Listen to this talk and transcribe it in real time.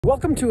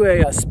Welcome to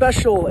a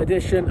special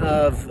edition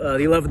of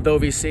the 11th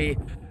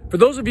OVC. For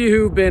those of you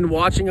who've been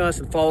watching us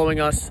and following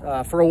us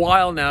for a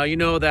while now, you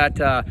know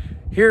that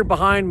here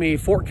behind me,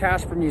 Fort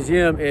Caspar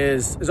Museum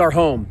is our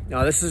home.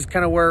 This is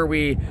kind of where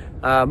we,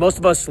 most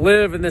of us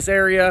live in this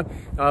area.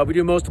 We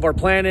do most of our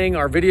planning,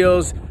 our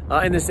videos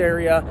in this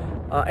area.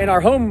 And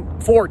our home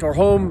fort, our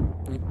home,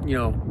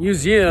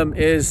 museum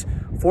is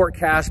Fort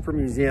Caspar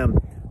Museum.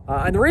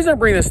 And the reason I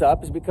bring this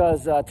up is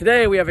because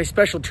today we have a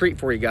special treat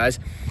for you guys.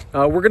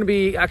 We're going to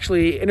be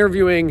actually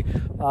interviewing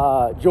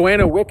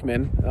Johanna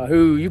Wickman,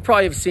 who you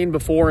probably have seen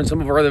before in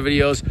some of our other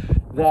videos,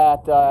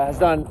 that has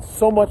done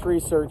so much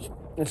research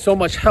and so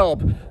much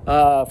help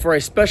for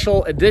a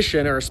special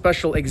edition or a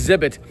special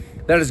exhibit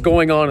that is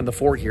going on in the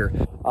fort here.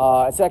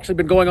 It's actually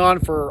been going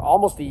on for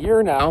almost a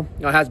year now.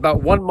 It has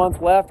about 1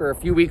 month left or a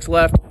few weeks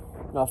left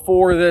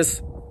for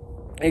this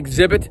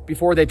exhibit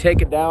before they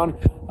take it down.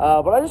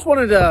 But I just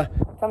wanted to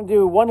kind of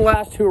do one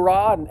last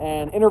hurrah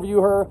and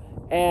interview her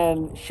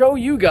and show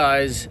you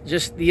guys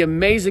just the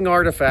amazing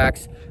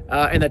artifacts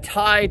and the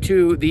tie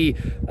to the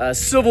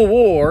Civil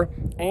War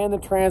and the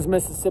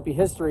Trans-Mississippi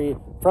history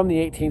from the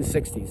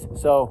 1860s.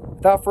 So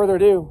without further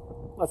ado,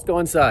 let's go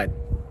inside.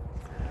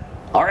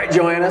 All right,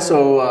 Johanna,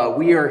 so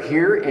we are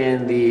here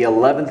in the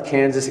 11th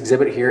Kansas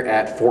exhibit here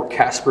at Fort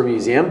Caspar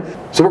Museum.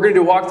 So we're going to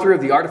do a walkthrough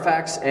of the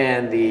artifacts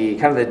and the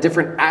kind of the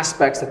different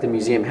aspects that the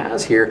museum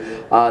has here.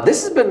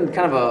 This has been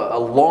kind of a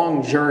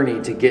long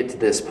journey to get to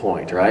this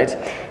point, right?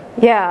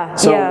 Yeah.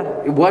 So yeah.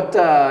 what,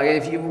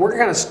 we're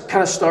going to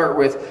kind of start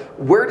with,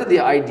 where did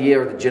the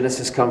idea or the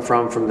genesis come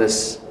from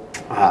this,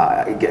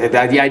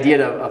 the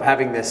idea of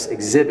having this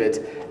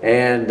exhibit,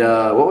 and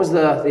what was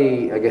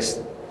I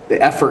guess,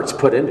 the efforts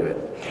put into it?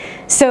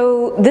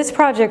 So this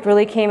project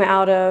really came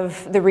out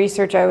of the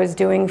research I was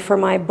doing for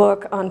my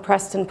book on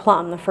Preston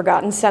Plumb, the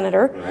Forgotten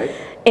Senator. Right.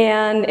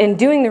 And in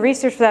doing the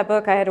research for that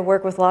book, I had to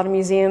work with a lot of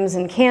museums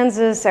in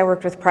Kansas. I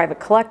worked with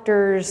private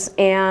collectors,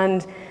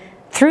 and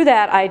through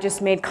that I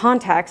just made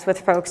contacts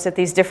with folks at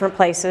these different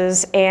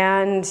places,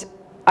 and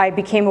I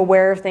became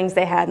aware of things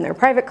they had in their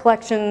private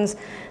collections,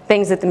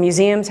 things that the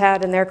museums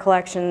had in their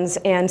collections.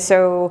 And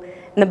so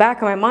in the back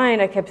of my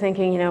mind, I kept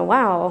thinking,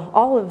 wow,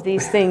 all of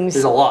these things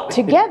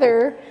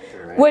together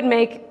would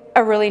make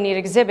a really neat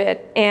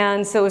exhibit.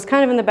 And so it was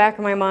kind of in the back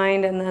of my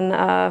mind. And then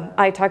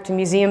I talked to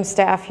museum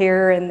staff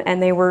here,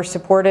 and they were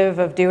supportive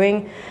of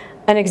doing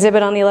an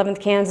exhibit on the 11th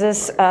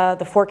Kansas.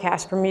 The Fort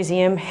Caspar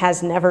Museum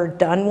has never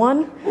done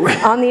one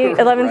on the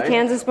 11th right.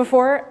 Kansas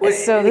before. Well,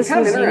 so this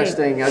kind was of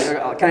interesting.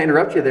 I'll kind of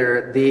interrupt you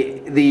there.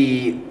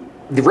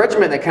 The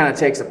regiment that kind of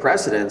takes the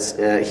precedence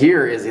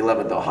here is the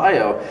 11th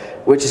Ohio,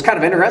 which is kind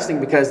of interesting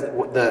because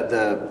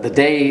the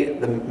day,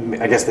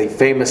 I guess the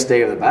famous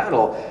day of the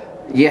battle,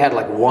 you had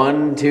like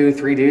 1, 2,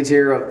 3 dudes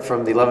here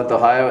from the 11th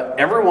Ohio.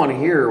 Everyone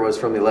here was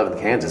from the 11th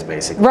Kansas,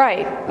 basically.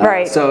 Right,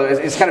 right. So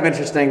it's kind of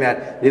interesting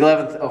that the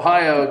 11th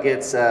Ohio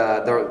gets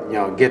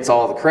gets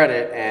all the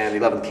credit, and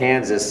the 11th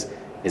Kansas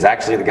is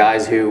actually the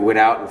guys who went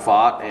out and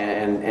fought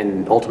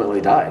and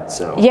ultimately died.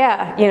 So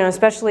yeah,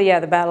 especially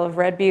the Battle of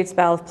Red Buttes,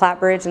 Battle of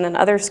Platte Bridge, and then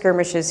other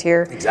skirmishes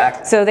here.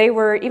 Exactly. So they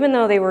were, even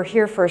though they were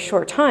here for a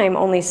short time,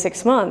 only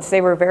 6 months,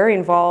 they were very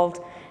involved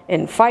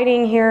in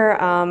fighting here.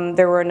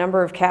 There were a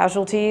number of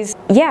casualties.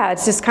 Yeah,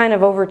 it's just kind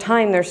of over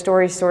time their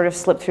stories sort of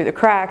slipped through the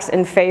cracks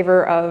in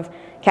favor of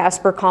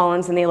Caspar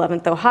Collins and the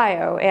 11th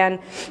Ohio. And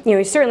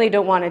we certainly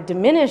don't want to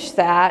diminish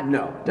that.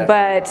 No, definitely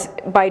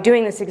but not. By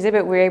doing this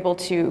exhibit, we were able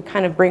to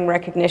kind of bring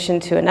recognition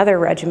to another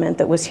regiment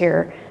that was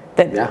here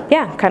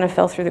that kind of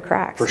fell through the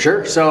cracks. For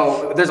sure.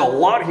 So there's a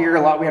lot here,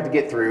 a lot we have to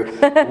get through.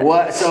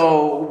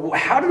 So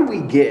how did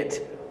we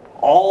get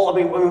all,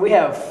 I mean, we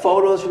have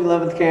photos from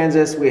 11th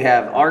Kansas, we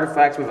have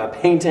artifacts, we have a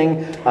painting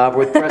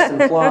with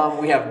Preston Plumb,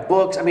 we have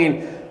books. I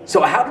mean,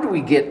 so how did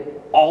we get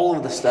all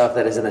of the stuff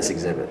that is in this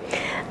exhibit?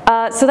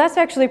 So that's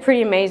actually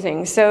pretty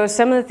amazing. So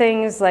some of the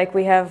things, like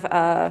we have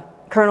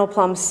Colonel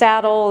Plumb's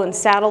saddle and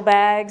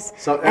saddlebags,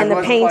 and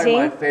the painting.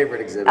 My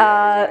favorite exhibit.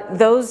 Exactly.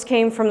 Those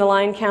came from the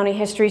Lyon County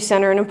History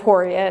Center in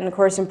Emporia, and of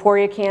course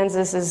Emporia,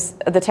 Kansas is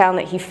the town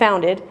that he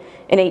founded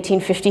in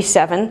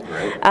 1857.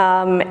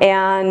 Right.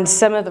 And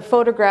some of the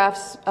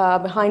photographs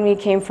behind me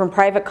came from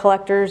private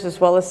collectors, as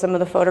well as some of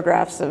the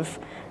photographs of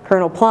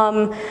Colonel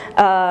Plumb.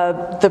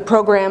 The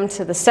program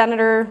to the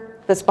senator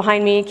that's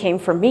behind me came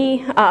from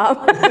me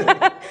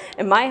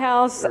in my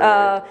house.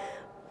 Right.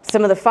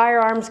 Some of the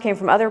firearms came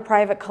from other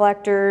private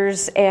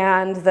collectors,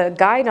 and the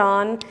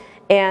guidon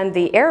and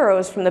the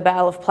arrows from the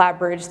Battle of Platte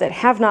Bridge that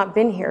have not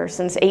been here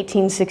since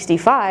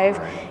 1865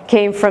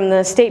 came from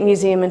the State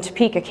Museum in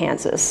Topeka,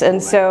 Kansas.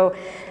 And so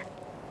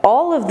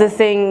all of the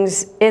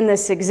things in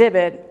this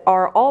exhibit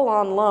are all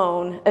on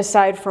loan,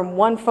 aside from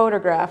one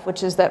photograph,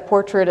 which is that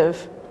portrait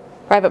of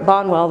Private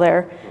Bonwell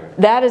there,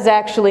 That is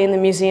actually in the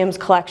museum's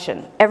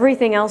collection.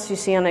 Everything else you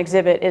see on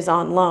exhibit is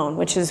on loan,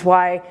 which is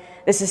why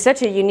this is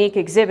such a unique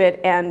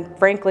exhibit and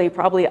frankly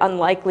probably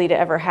unlikely to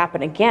ever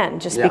happen again,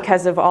 just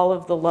because of all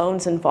of the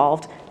loans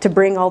involved to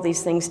bring all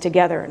these things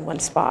together in one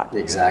spot.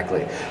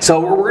 Exactly. So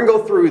we're going to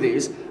go through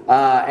these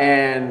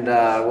and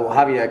we'll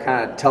have you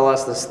kind of tell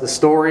us the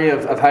story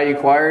of how you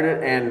acquired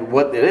it and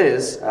what it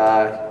is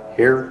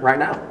here right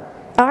now.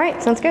 All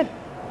right, sounds good.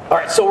 All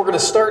right, so we're going to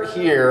start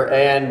here,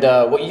 and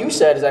what you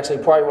said is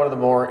actually probably one of the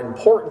more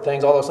important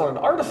things, although it's not an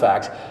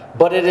artifact,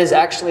 but it is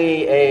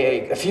actually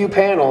a few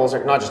panels,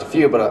 or not just a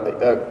few, but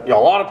a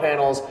lot of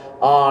panels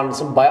on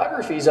some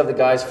biographies of the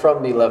guys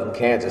from the 11th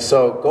Kansas.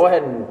 So go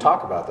ahead and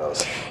talk about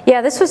those.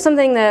 Yeah, this was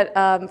something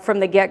that from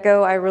the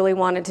get-go I really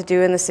wanted to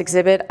do in this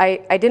exhibit.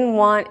 I didn't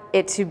want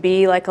it to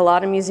be like a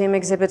lot of museum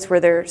exhibits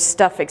where they're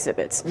stuff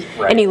exhibits,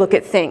 and you look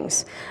at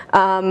things.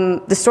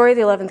 The story of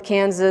the 11th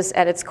Kansas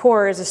at its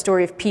core is a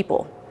story of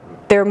people.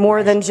 They're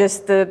more than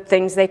just the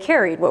things they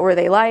carried. What were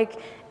they like?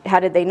 How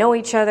did they know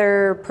each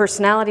other?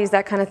 Personalities,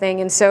 that kind of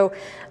thing. And so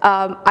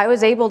I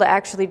was able to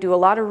actually do a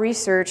lot of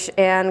research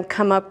and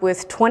come up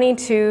with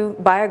 22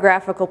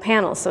 biographical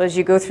panels. So as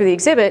you go through the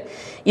exhibit,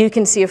 you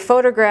can see a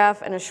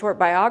photograph and a short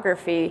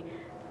biography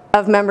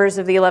of members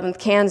of the 11th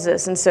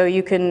Kansas. And so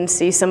you can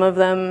see some of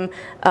them,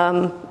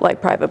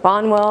 like Private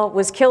Bonwell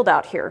was killed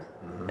out here.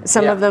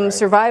 Some of them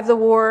survived the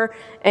war,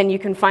 and you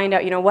can find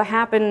out, what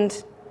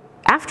happened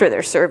after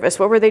their service.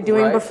 What were they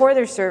doing before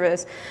their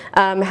service?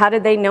 How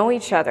did they know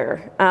each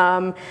other?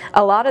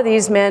 A lot of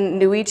these men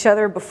knew each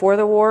other before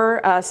the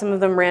war. Some of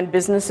them ran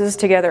businesses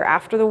together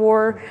after the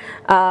war.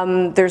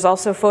 There's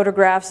also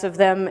photographs of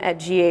them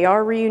at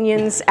GAR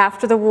reunions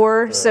after the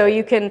war. So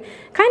you can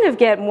kind of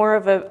get more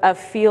of a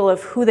feel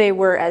of who they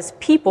were as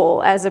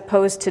people as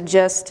opposed to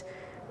just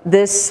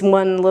this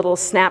one little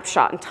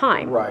snapshot in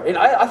time. Right, and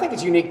I think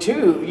it's unique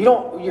too.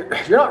 You're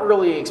not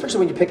really, especially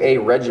when you pick a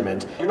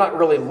regiment, you're not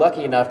really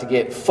lucky enough to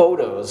get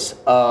photos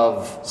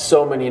of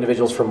so many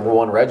individuals from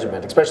one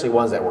regiment, especially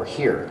ones that were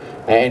here.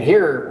 And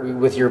here,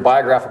 with your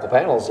biographical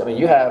panels, I mean,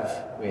 you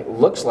have, it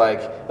looks like,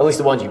 at least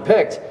the ones you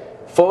picked,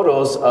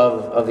 photos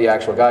of the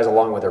actual guys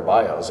along with their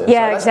bios. And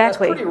yeah, so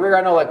exactly. That's pretty rare.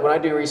 I know, like when I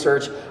do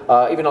research,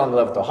 even on the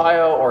 11th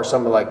Ohio or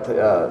some of like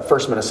the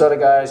 1st Minnesota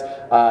guys,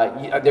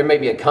 there may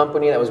be a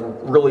company that was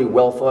really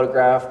well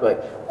photographed,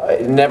 but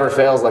it never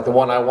fails. Like the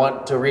one I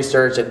want to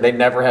research, they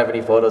never have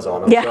any photos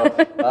on them.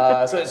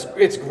 Yeah. So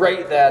it's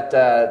great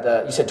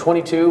that you said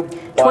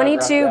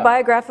 22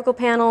 biographical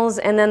panels,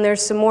 and then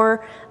there's some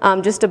more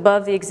just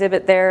above the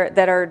exhibit there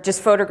that are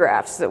just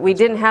photographs. That we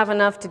didn't have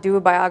enough to do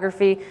a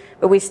biography,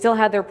 but we still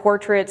had their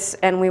portraits,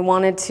 and we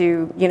wanted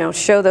to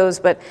show those.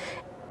 But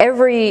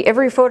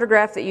every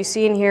photograph that you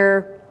see in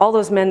here, all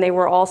those men, they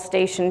were all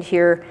stationed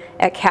here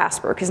at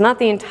Caspar, because not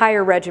the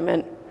entire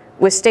regiment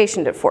was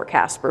stationed at Fort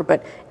Caspar,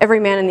 but every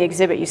man in the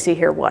exhibit you see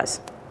here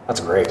was. That's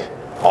great.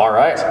 All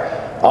right,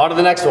 on to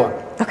the next one.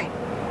 Okay.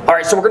 All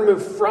right, so we're going to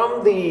move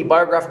from the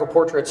biographical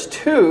portraits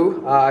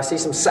to, I see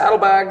some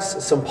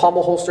saddlebags, some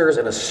pommel holsters,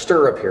 and a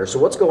stirrup here. So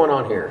what's going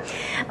on here?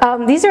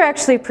 These are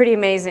actually pretty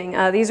amazing.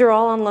 These are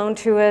all on loan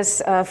to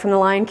us from the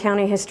Lyon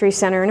County History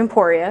Center in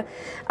Emporia.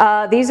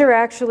 These are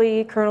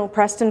actually Colonel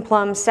Preston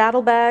Plumb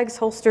saddlebags,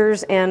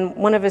 holsters, and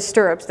one of his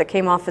stirrups that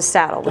came off his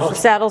saddle. The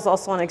saddle's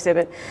also on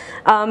exhibit.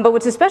 But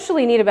what's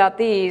especially neat about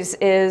these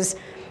is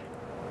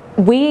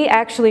we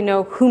actually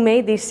know who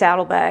made these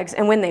saddlebags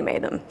and when they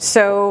made them.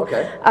 So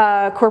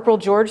Corporal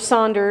George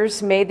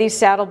Saunders made these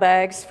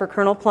saddlebags for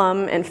Colonel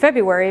Plumb in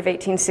February of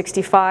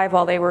 1865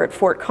 while they were at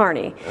Fort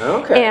Kearney.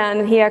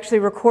 And he actually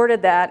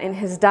recorded that in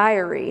his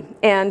diary.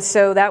 And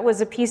so that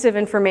was a piece of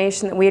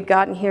information that we had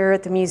gotten here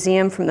at the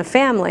museum from the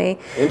family.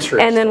 Interesting.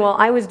 And then while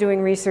I was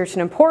doing research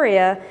in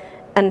Emporia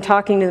and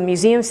talking to the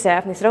museum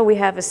staff, and they said, oh, we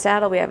have a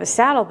saddle, we have a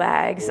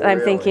saddlebags. And I'm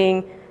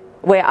thinking,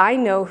 well, I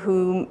know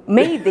who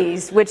made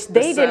these, which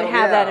they didn't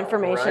have that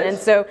information. And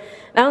so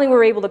not only were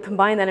we able to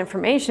combine that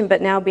information,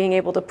 but now being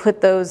able to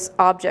put those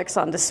objects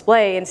on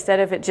display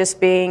instead of it just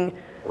being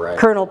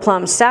Colonel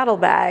Plumb's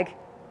saddlebag,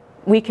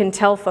 we can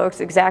tell folks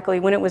exactly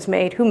when it was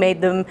made, who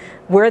made them,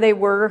 where they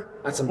were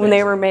when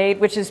they were made,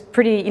 which is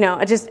pretty,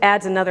 it just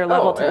adds another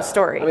level to the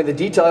story. I mean, the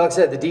detail, like I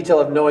said, the detail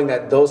of knowing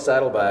that those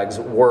saddlebags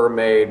were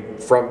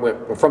made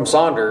from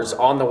Saunders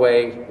on the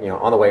way,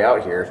 on the way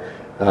out here.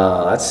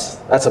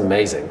 That's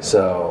amazing.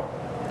 So,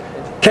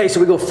 okay, so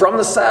we go from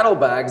the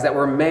saddlebags that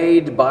were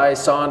made by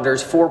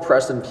Saunders for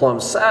Preston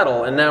Plumb's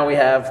saddle, and now we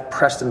have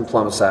Preston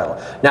Plumb's saddle.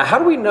 Now, how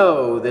do we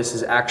know this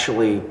is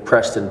actually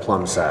Preston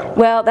Plumb's saddle?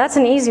 Well, that's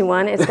an easy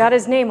one. It's got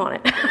his name on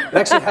it. It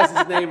actually has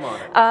his name on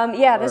it.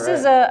 Yeah, this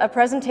is a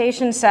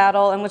presentation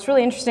saddle, and what's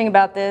really interesting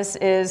about this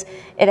is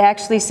it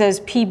actually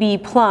says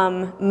PB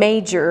Plumb,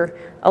 Major,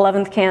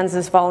 11th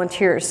Kansas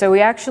Volunteers. So we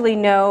actually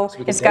know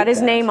it's got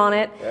his name on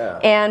it,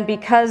 and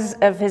because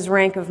of his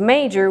rank of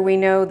major, we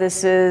know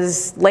this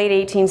is late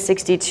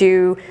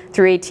 1862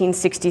 through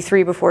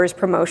 1863 before his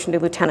promotion to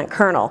lieutenant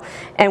colonel.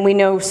 And we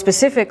know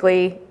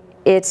specifically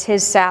it's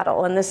his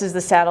saddle, and this is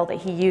the saddle that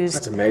he used.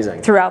 That's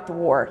amazing. Throughout the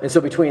war. And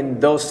so between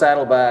those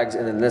saddlebags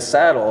and then this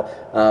saddle,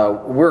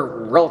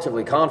 we're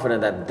relatively confident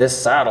that this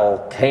saddle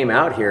came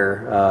out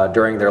here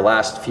during their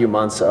last few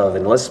months of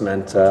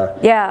enlistment.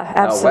 Yeah,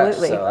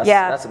 absolutely. So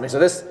that's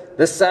amazing. So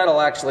this saddle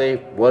actually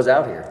was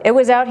out here. It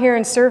was out here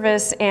in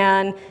service,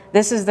 and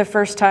this is the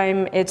first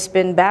time it's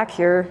been back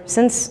here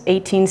since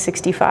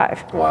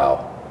 1865.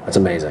 Wow, that's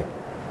amazing.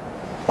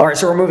 All right,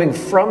 so we're moving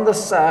from the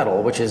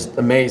saddle, which is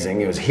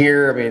amazing. It was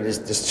here. I mean,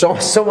 there's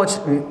so much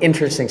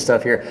interesting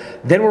stuff here.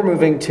 Then we're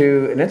moving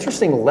to an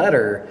interesting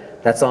letter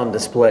that's on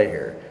display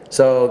here.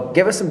 So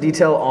give us some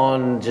detail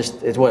on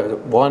just, it's what,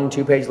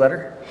 1-2-page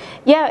letter?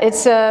 Yeah,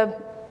 it's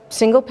a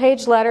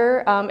single-page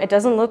letter. It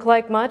doesn't look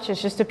like much.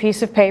 It's just a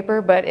piece of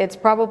paper, but it's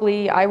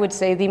probably, I would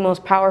say, the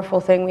most powerful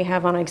thing we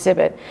have on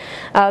exhibit.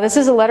 This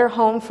is a letter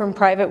home from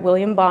Private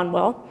William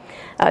Bonwell.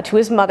 To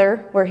his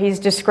mother, where he's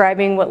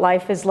describing what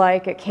life is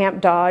like at Camp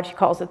Dodge. He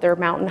calls it their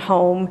mountain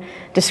home,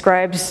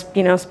 describes,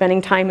 you know,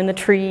 spending time in the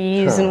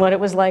trees and what it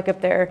was like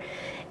up there.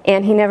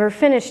 And he never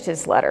finished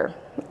his letter.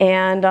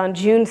 And on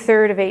June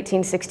 3rd of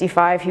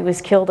 1865, he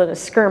was killed in a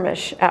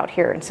skirmish out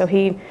here. And so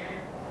he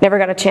never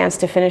got a chance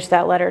to finish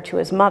that letter to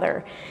his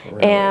mother.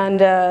 Really?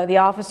 And the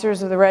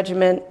officers of the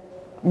regiment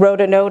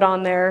wrote a note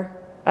on there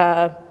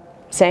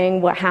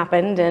saying what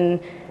happened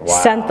and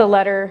sent the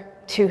letter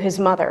to his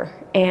mother.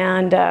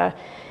 And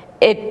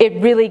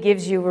it really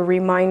gives you a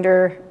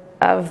reminder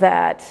of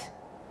that,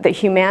 the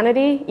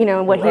humanity, you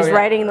know, what he's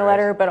writing in the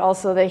letter, but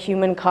also the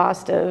human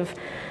cost of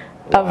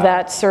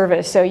that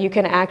service. So you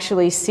can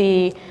actually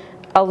see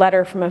a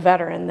letter from a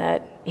veteran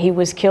that he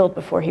was killed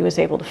before he was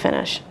able to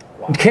finish.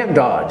 Camp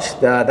Dodge,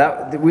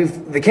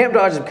 the Camp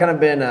Dodge has kind of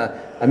been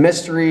a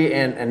mystery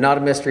and not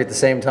a mystery at the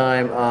same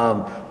time.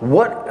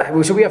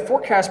 So we have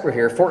Fort Caspar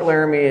here. Fort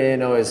Laramie, you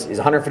know, is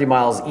 150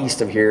 miles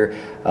east of here.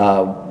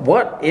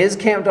 What is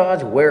Camp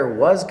Dodge? Where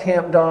was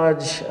Camp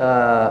Dodge?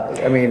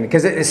 I mean,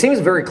 because it seems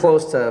very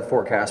close to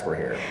Fort Caspar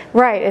here.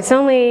 Right. It's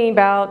only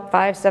about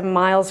 5-7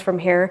 miles from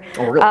here.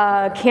 Oh,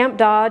 really? Camp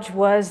Dodge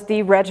was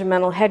the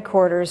regimental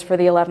headquarters for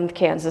the 11th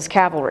Kansas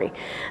Cavalry.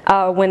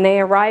 When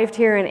they arrived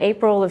here in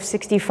April of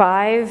 '65,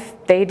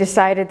 they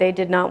decided they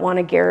did not want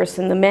to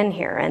garrison the men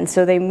here, and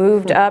so they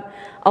moved up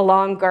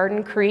along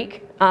Garden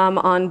Creek,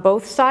 on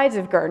both sides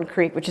of Garden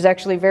Creek, which is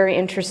actually very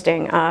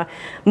interesting.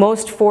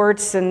 Most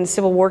forts and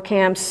Civil War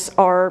camps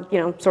are, you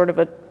know, sort of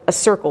a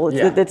circle.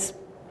 It's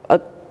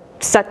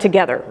set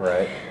together.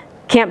 Right.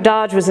 Camp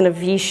Dodge was in a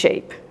V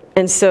shape,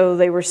 and so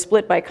they were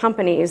split by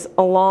companies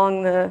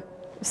along the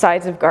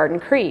sides of Garden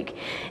Creek,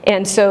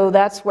 and so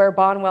that's where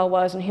Bonwell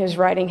was when he was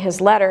writing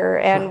his letter.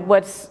 And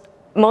what's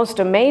most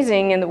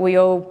amazing, and that we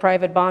owe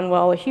Private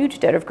Bonwell a huge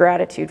debt of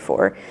gratitude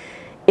for,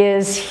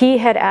 is he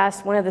had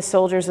asked one of the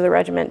soldiers of the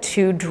regiment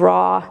to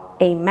draw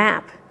a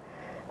map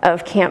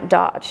of Camp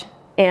Dodge.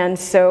 And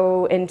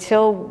so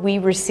until we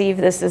received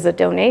this as a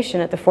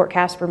donation at the Fort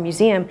Caspar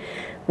Museum,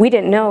 we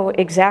didn't know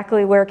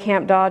exactly where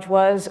Camp Dodge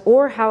was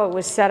or how it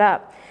was set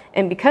up.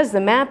 And because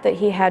the map that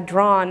he had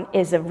drawn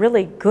is a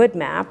really good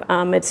map,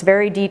 it's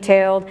very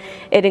detailed.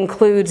 It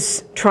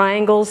includes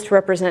triangles to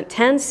represent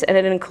tents, and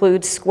it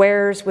includes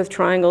squares with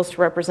triangles to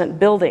represent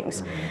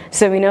buildings.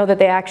 So we know that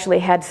they actually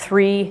had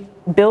 3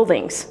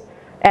 buildings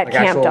at like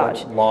Camp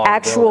Dodge.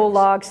 Actual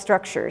log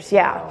structures,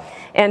 yeah. Wow.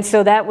 And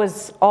so that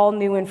was all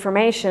new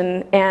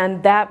information,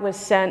 and that was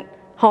sent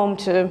home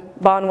to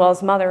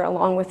Bonwell's mother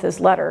along with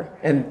his letter.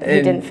 And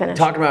he didn't finish.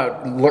 Talking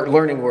about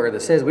learning where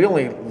this is, we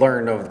only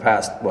learned over the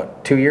past,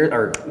 what, 2 years,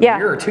 or a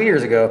year or 2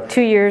 years ago.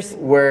 2 years.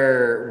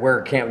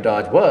 Where Camp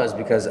Dodge was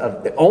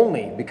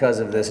only because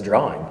of this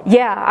drawing.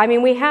 Yeah, I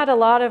mean, we had a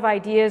lot of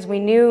ideas. We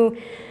knew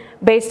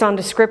based on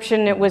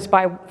description it was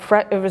by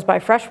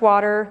fresh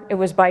water, it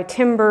was by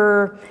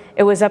timber,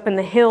 it was up in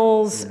the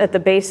hills at the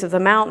base of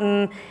the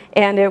mountain,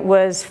 and it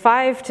was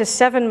 5 to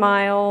 7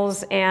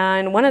 miles,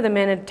 and one of the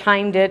men had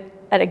timed it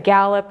at a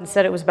gallop and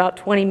said it was about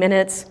 20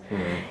 minutes.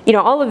 You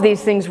know, all of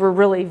these things were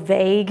really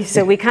vague,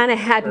 so we kind of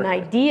had an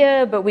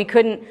idea, but we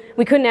couldn't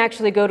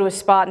actually go to a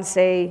spot and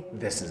say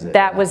this is it.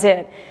 That was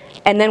it.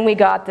 And then we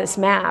got this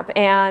map,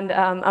 and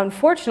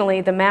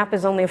unfortunately the map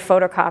is only a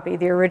photocopy.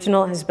 The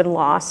original has been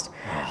lost,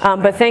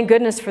 but thank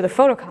goodness for the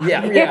photocopy.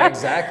 Yeah,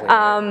 exactly.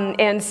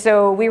 And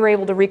so we were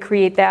able to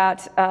recreate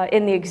that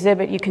in the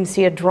exhibit. You can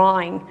see a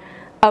drawing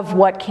of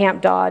what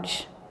Camp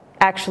Dodge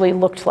actually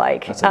looked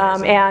like. That's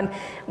amazing. And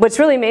what's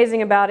really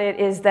amazing about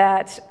it is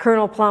that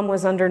Colonel Plumb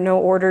was under no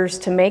orders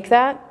to make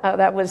that.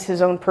 That was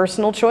his own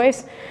personal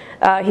choice.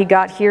 He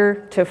got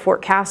here to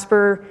Fort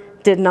Caspar,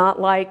 did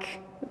not like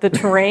the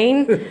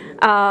terrain,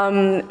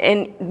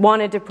 and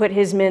wanted to put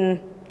his men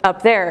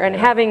up there. And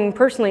having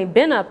personally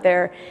been up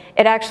there,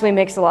 it actually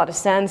makes a lot of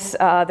sense.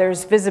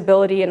 There's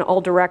visibility in all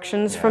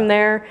directions from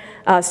there,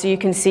 so you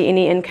can see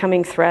any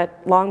incoming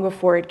threat long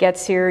before it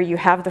gets here. You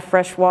have the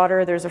fresh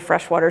water. There's a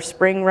freshwater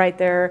spring right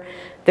there.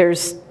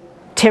 There's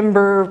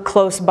timber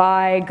close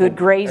by, good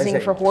grazing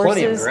for horses.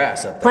 Plenty of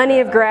grass up there. Plenty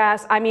of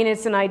grass. I mean,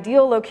 it's an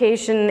ideal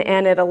location,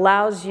 and it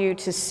allows you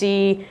to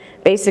see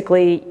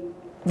basically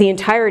the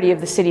entirety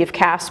of the city of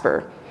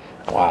Caspar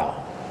Wow.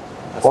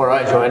 All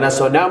right, Johanna.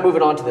 So now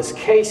moving on to this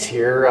case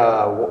here.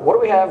 What do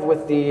we have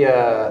with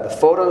the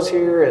photos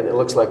here? And it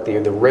looks like the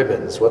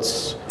ribbons. What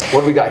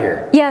do we got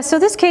here? Yeah. So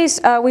this case,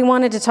 we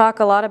wanted to talk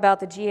a lot about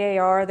the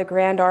GAR, the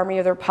Grand Army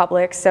of the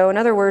Republic. So in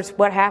other words,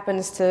 what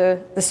happens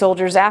to the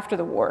soldiers after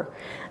the war?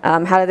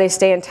 How do they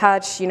stay in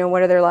touch? You know,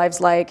 what are their lives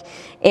like?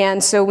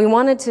 And so we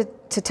wanted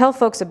to tell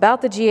folks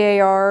about the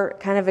GAR,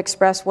 kind of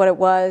express what it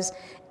was,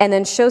 and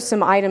then show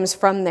some items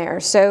from there.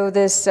 So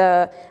this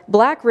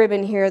black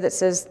ribbon here that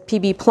says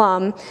PB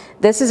Plumb,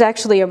 this is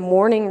actually a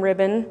mourning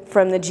ribbon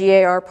from the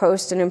GAR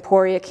post in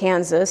Emporia,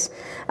 Kansas.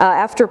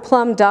 After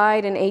Plumb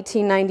died in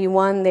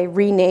 1891, they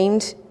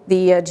renamed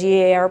the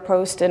GAR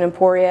post in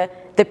Emporia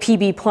the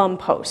PB Plumb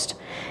post.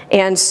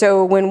 And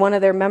so when one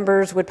of their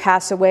members would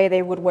pass away,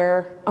 they would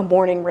wear a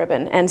mourning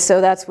ribbon. And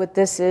so that's what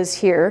this is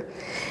here.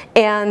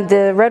 And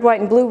the red,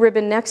 white, and blue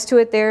ribbon next to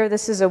it there,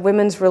 this is a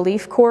Women's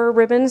Relief Corps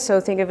ribbon. So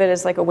think of it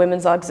as like a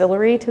women's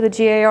auxiliary to the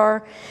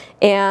GAR.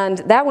 And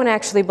that one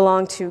actually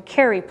belonged to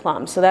Carrie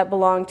Plumb. So that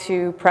belonged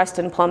to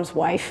Preston Plumb's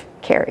wife,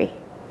 Carrie.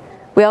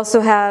 We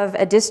also have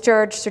a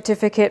discharge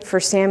certificate for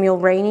Samuel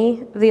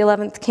Rainey of the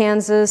 11th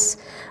Kansas.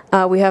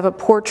 We have a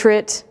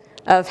portrait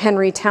of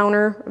Henry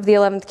Towner of the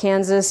 11th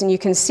Kansas, and you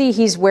can see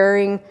he's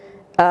wearing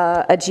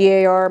a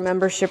GAR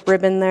membership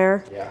ribbon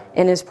there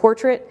in his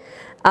portrait.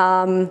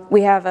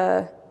 We have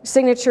a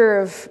signature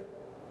of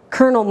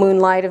Colonel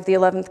Moonlight of the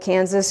 11th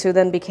Kansas, who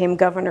then became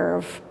governor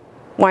of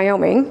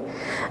Wyoming.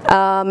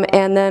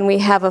 And then we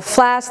have a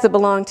flask that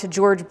belonged to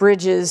George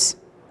Bridges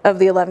of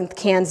the 11th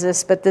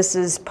Kansas, but this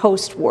is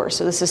post-war,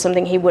 so this is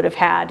something he would have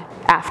had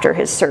after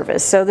his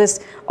service. So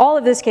all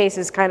of this case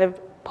is kind of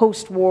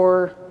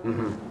post-war,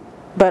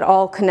 but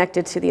all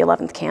connected to the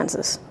 11th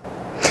Kansas.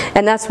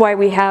 And that's why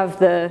we have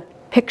the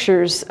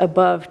pictures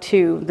above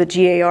too, the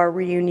GAR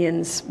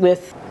reunions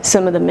with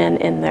some of the men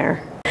in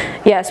there.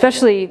 Yeah,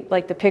 especially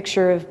like the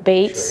picture of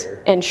Bates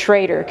and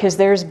Schrader, because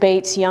there's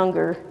Bates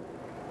younger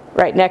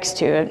right next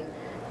to it,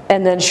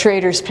 and then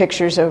Schrader's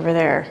pictures over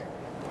there.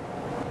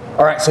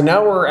 All right, so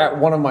now we're at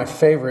one of my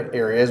favorite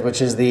areas, which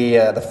is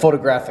the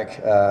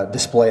photographic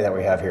display that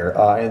we have here.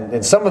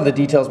 And some of the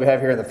details we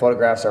have here in the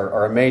photographs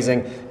are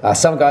amazing.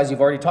 Some guys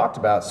you've already talked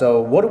about. So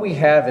what do we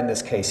have in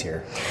this case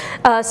here?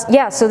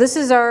 Yeah, so this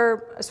is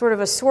our sort of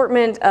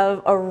assortment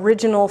of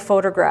original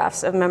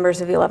photographs of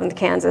members of the 11th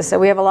Kansas. So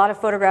we have a lot of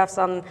photographs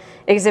on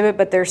exhibit,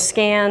 but they're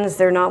scans.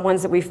 They're not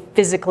ones that we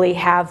physically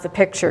have the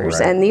pictures.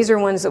 Right. And these are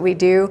ones that we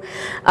do.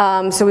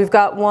 So we've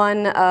got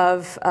one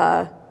of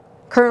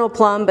Colonel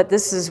Plumb, but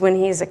this is when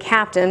he's a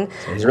captain.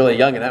 So he's really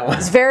young in that one.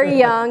 He's very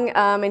young,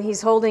 and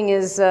he's holding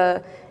his,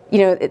 the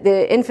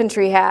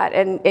infantry hat,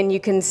 and you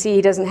can see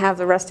he doesn't have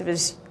the rest of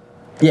his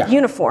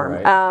uniform.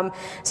 Right.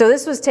 So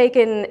this was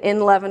taken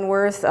in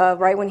Leavenworth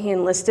right when he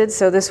enlisted.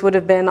 So this would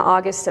have been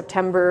August,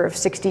 September of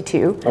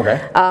 '62.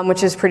 Okay.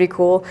 Which is pretty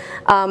cool.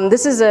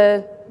 This is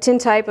a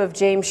tintype of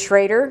James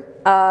Schrader.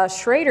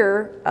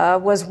 Schrader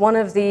was one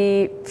of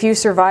the few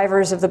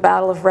survivors of the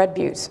Battle of Red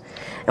Butte,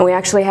 and we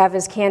actually have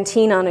his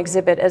canteen on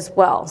exhibit as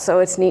well, so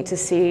it's neat to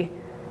see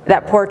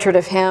that portrait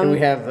of him. And we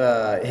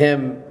have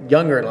him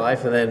younger in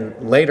life, and then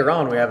later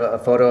on we have a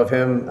photo of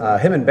him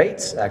and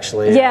Bates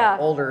actually. Yeah.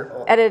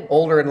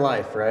 Older in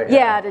life, right?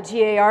 Yeah, at a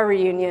GAR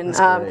reunion,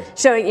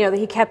 showing that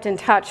he kept in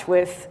touch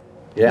with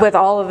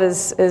all of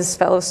his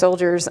fellow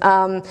soldiers.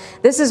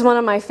 This is one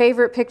of my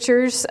favorite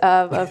pictures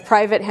of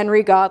Private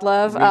Henry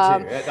Godlove.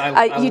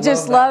 Me too.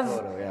 You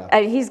love.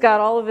 He's got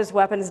all of his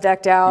weapons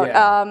decked out.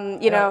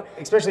 Yeah.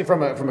 Especially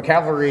from a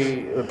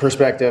cavalry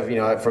perspective,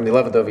 from the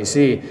 11th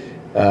OVC,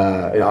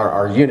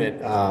 our unit,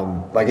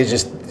 like it's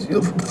just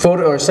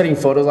setting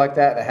photos like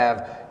that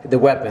have the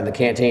weapon, the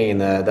canteen,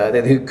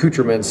 the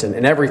accoutrements,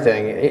 and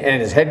everything,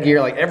 and his headgear,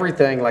 like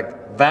everything,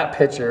 like that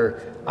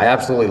picture. I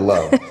absolutely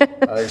love.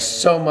 There's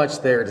so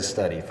much there to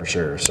study for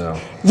sure. So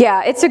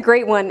yeah, it's a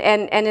great one,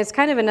 and it's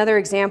kind of another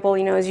example.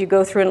 As you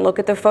go through and look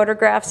at the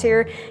photographs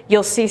here,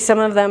 you'll see some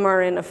of them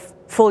are in a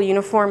full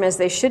uniform as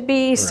they should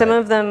be. Right. Some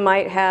of them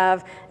might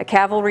have a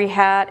cavalry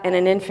hat and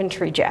an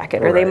infantry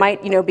jacket, or they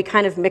might be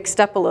kind of mixed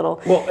up a little.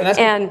 Well, and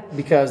that's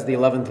because the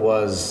 11th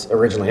was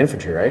originally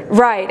infantry, right?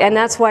 Right, and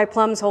that's why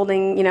Plumb's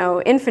holding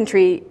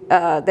infantry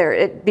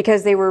there,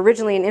 because they were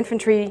originally an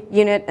infantry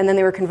unit and then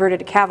they were converted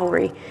to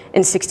cavalry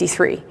in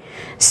 '63.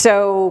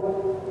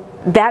 So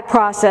that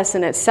process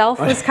in itself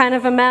was kind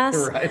of a mess.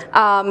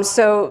 Right.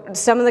 So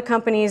some of the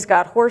companies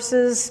got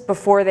horses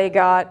before they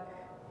got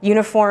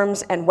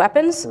uniforms and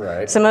weapons.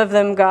 Right. Some of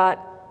them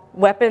got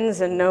weapons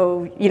and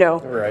no,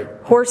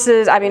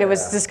 horses. I mean, it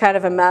was just kind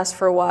of a mess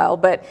for a while,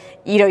 but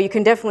you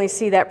can definitely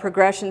see that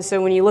progression. So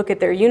when you look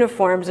at their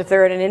uniforms, if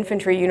they're in an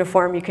infantry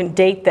uniform, you can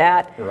date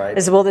that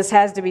as well. This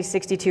has to be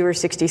 '62 or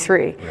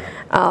 '63.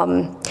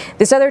 Right.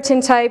 This other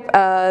tintype,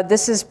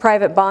 this is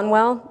Private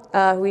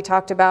Bonwell, who we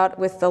talked about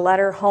with the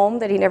letter home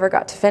that he never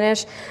got to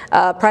finish.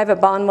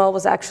 Private Bonwell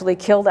was actually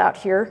killed out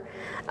here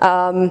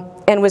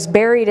and was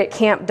buried at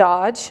Camp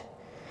Dodge.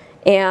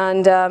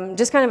 And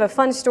just kind of a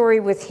fun story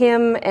with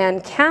him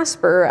and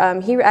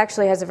Caspar, he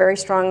actually has a very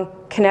strong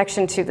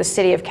connection to the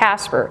city of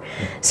Caspar.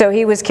 So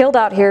he was killed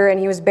out here and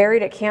he was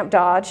buried at Camp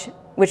Dodge,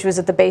 which was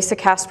at the base of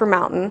Caspar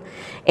Mountain.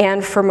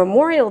 And for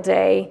Memorial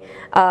Day,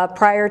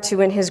 prior to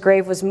when his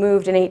grave was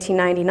moved in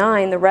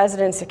 1899, the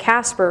residents of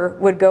Caspar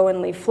would go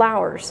and leave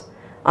flowers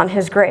on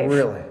his grave.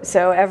 Really?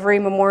 So every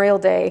Memorial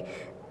Day,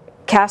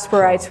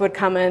 Casparites would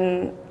come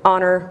and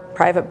honor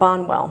Private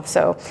Bonwell.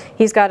 So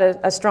he's got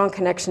a strong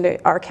connection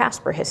to our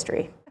Caspar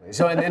history.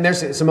 So, and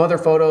there's some other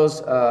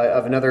photos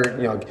of another,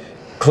 you know,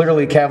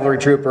 clearly cavalry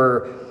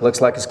trooper. Looks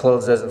like his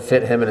clothes doesn't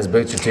fit him and his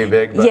boots are too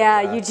big. But,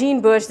 yeah,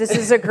 Eugene Bush, this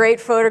is a great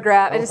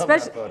photograph. And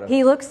especially,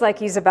 he looks like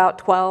he's about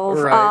 12.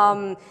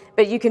 Right.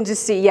 But you can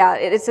just see, yeah,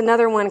 it's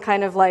another one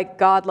kind of like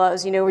God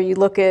Loves, you know, where you're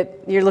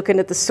looking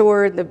at the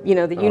sword, the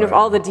uniform,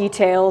 all the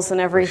details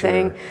and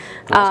everything.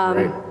 That's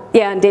great.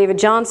 Yeah, and David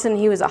Johnson,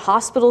 he was a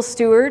hospital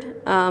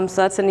steward, so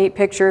that's a neat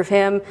picture of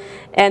him.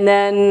 And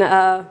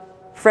then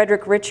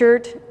Frederick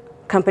Richard,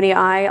 Company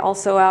I,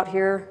 also out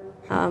here,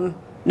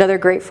 another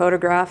great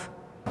photograph.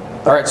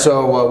 All right,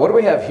 so what do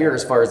we have here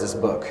as far as this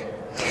book?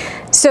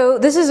 So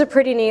this is a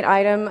pretty neat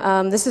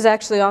item. This is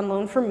actually on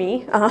loan from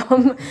me.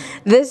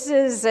 This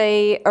is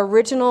a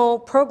original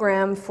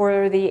program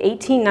for the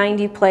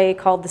 1890 play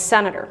called The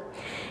Senator.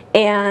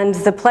 And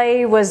the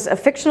play was a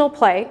fictional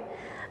play.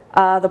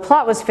 The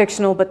plot was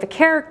fictional, but the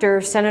character,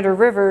 Senator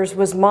Rivers,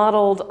 was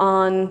modeled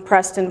on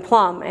Preston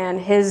Plumb and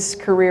his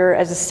career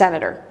as a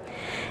senator.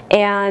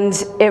 And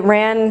it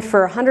ran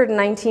for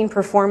 119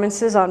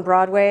 performances on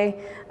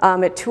Broadway.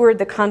 It toured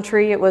the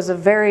country. It was a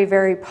very,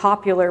 very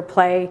popular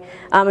play.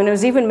 And it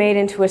was even made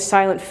into a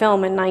silent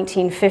film in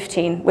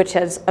 1915, which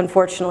has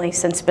unfortunately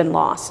since been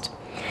lost.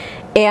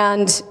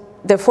 And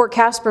the Fort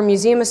Caspar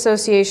Museum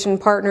Association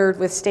partnered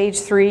with Stage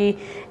 3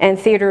 and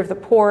Theater of the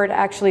Poor to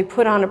actually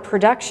put on a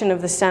production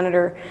of The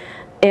Senator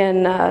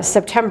in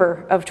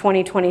September of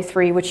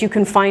 2023, which you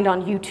can find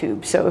on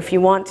YouTube. So if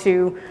you want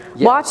to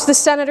watch The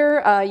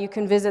Senator, you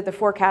can visit the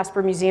Fort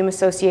Caspar Museum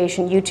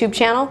Association YouTube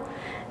channel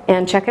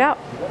and check it out.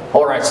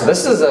 All right, so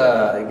this is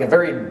a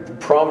very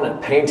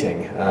prominent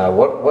painting.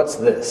 What's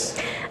this?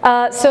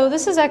 So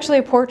this is actually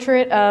a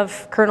portrait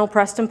of Colonel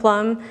Preston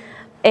Plumb.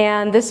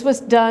 And this was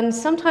done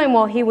sometime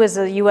while he was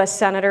a U.S.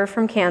 Senator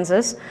from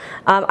Kansas.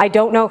 I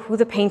don't know who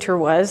the painter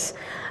was.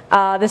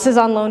 This is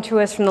on loan to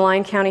us from the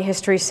Lyon County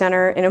History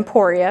Center in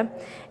Emporia.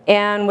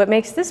 And what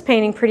makes this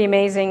painting pretty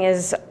amazing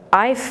is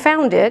I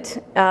found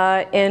it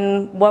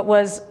in what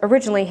was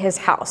originally his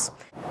house.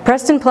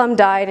 Preston Plumb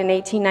died in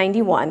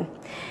 1891.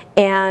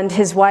 And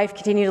his wife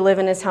continued to live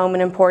in his home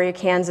in Emporia,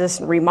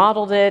 Kansas, and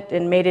remodeled it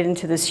and made it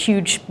into this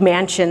huge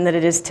mansion that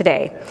it is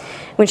today.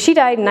 When she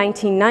died in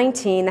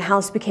 1919, the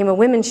house became a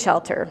women's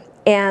shelter.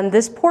 And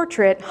this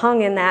portrait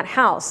hung in that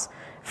house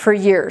for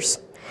years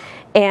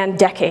and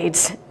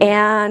decades,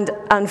 and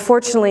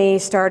unfortunately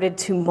started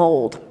to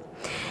mold.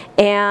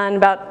 And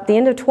about the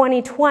end of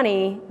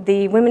 2020,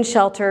 the women's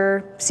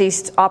shelter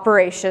ceased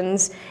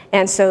operations,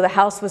 and so the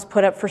house was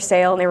put up for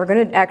sale, and they were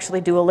going to actually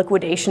do a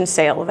liquidation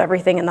sale of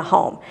everything in the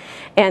home.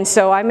 And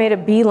so I made a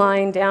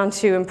beeline down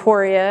to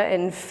Emporia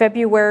in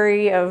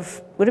February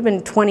of, would have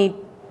been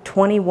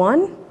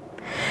 2021?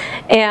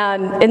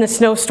 And in the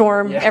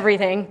snowstorm,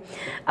 everything,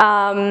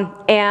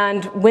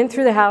 and went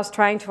through the house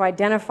trying to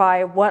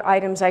identify what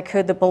items I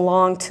could that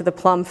belonged to the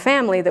Plumb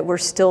family that were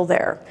still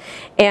there.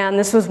 And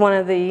this was one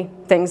of the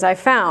things I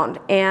found.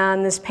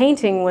 And this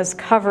painting was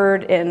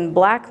covered in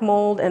black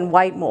mold and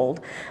white mold,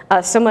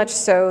 so much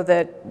so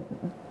that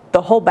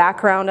the whole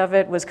background of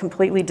it was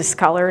completely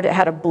discolored. It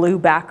had a blue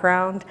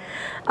background.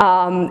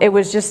 It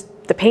was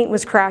just, the paint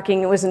was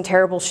cracking. It was in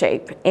terrible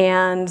shape.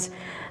 And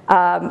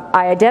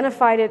I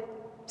identified it,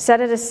 set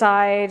it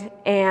aside,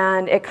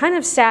 and it kind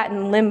of sat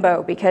in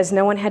limbo because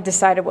no one had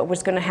decided what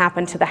was going to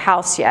happen to the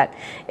house yet.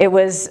 It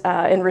was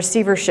in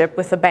receivership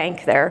with the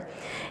bank there.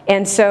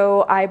 And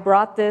so I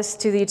brought this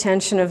to the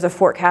attention of the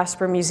Fort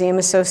Caspar Museum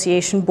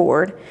Association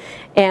board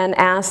and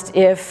asked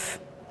if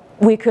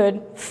we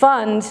could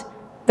fund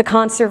the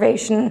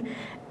conservation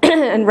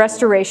and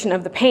restoration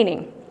of the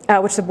painting,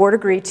 which the board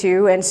agreed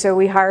to. And so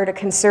we hired a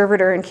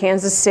conservator in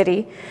Kansas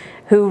City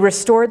who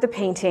restored the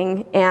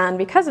painting, and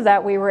because of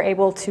that we were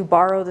able to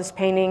borrow this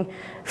painting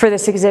for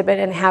this exhibit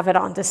and have it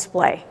on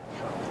display.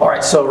 All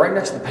right, so right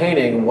next to the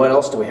painting, what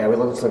else do we have? It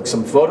looks like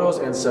some photos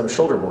and some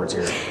shoulder boards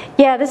here.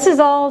 Yeah, this is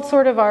all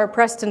sort of our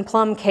Preston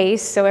Plumb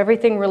case, so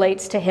everything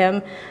relates to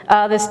him.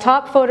 This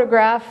top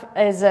photograph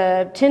is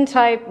a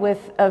tintype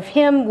of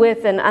him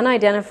with an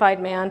unidentified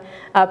man.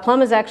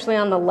 Plumb is actually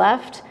on the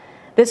left.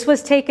 This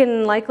was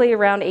taken likely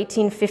around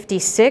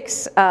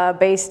 1856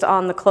 based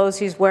on the clothes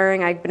he's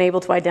wearing. I've been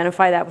able to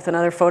identify that with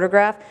another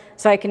photograph.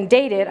 So I can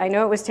date it. I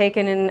know it was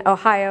taken in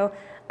Ohio.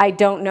 I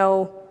don't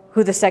know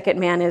who the second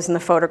man is in the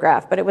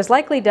photograph, but it was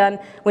likely done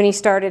when he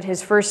started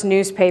his first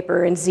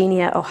newspaper in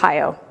Xenia,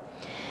 Ohio.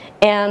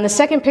 And the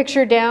second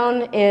picture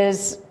down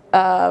is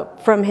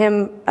from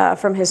him,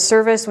 from his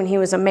service when he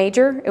was a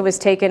major. It was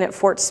taken at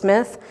Fort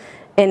Smith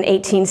in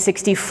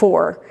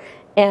 1864.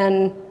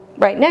 And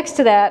right next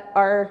to that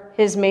are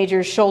his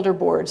major's shoulder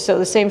boards. So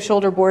the same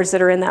shoulder boards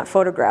that are in that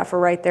photograph are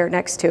right there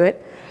next to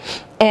it.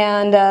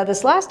 And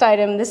this last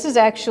item, this is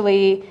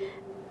actually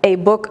a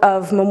book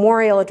of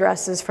memorial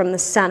addresses from the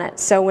Senate.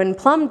 So when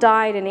Plumb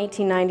died in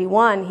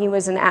 1891, he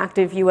was an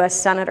active U.S.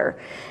 Senator.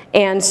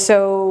 And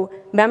so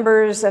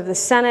members of the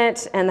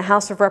Senate and the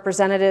House of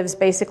Representatives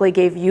basically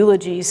gave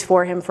eulogies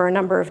for him for a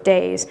number of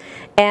days.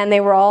 And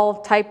they were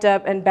all typed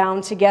up and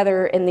bound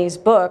together in these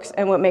books.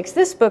 And what makes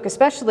this book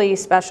especially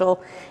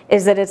special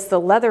is that it's the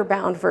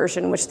leather-bound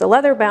version, which the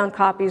leather-bound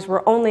copies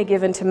were only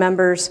given to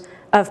members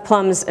of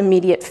Plumb's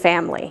immediate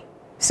family.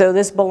 So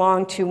this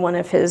belonged to one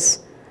of his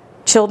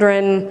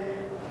children,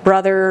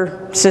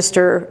 brother,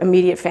 sister,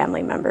 immediate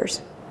family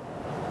members.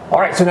 All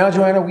right, so now,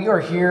 Johanna, we are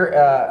here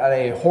at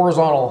a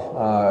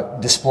horizontal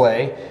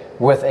display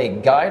with a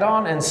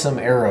guidon and some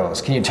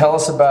arrows. Can you tell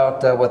us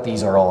about what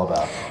these are all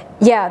about?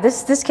 Yeah,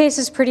 this case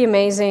is pretty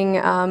amazing.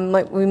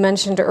 Like we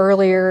mentioned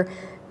earlier,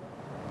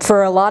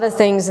 for a lot of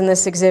things in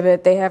this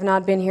exhibit, they have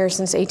not been here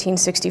since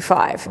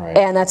 1865, right.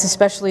 And that's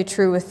especially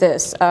true with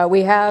this.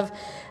 We have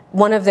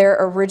one of their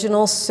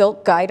original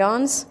silk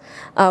guidons,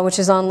 which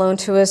is on loan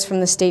to us from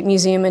the State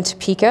Museum in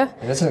Topeka.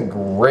 And it's in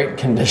great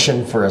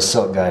condition for a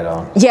silk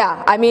guidon.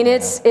 Yeah, I mean,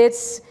 it's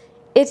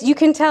you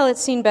can tell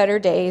it's seen better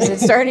days.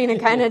 It's starting to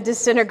kind of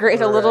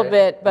disintegrate a little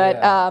bit,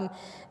 but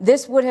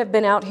this would have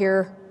been out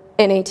here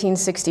in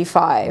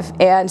 1865.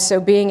 And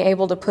so being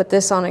able to put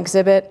this on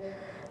exhibit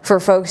for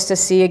folks to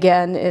see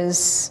again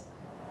is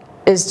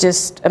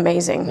just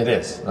amazing. It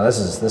is. Now, this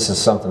is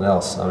something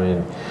else. I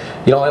mean,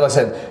 you know, like I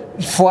said,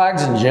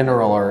 flags in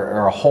general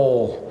are a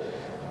whole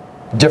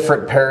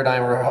different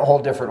paradigm or a whole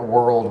different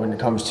world when it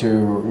comes to,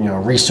 you know,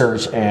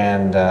 research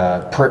and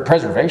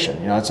preservation.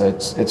 You know,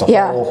 it's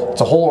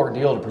a whole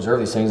ordeal to preserve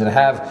these things and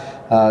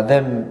have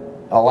them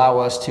allow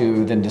us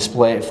to then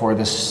display it for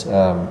this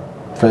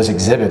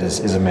exhibit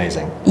is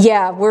amazing.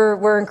 Yeah,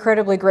 we're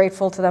incredibly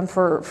grateful to them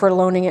for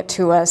loaning it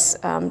to us,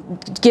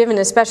 given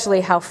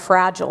especially how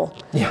fragile.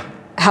 Yeah.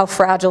 How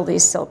fragile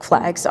these silk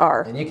flags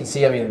are. And you can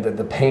see, I mean,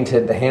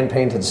 the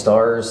hand-painted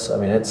stars. I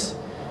mean, it's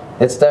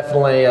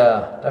definitely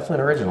an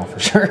original for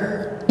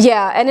sure.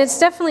 Yeah, and it's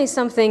definitely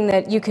something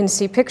that you can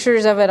see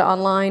pictures of it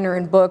online or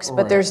in books,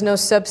 but there's no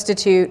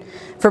substitute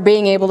for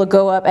being able to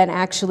go up and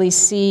actually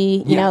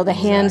see, you know, the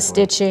hand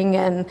stitching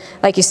and,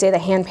 like you say, the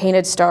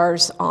hand-painted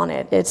stars on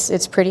it.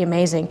 It's pretty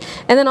amazing.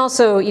 And then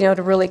also, you know,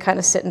 to really kind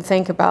of sit and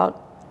think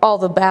about all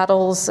the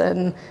battles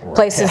and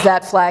places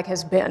that flag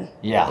has been.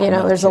 Yeah, you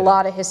know, there's a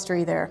lot of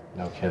history there.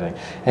 No kidding.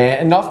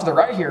 And off to the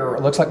right here,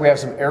 it looks like we have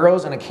some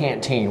arrows and a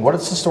canteen. What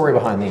is the story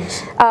behind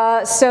these?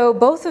 So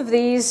both of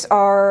these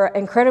are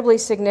incredibly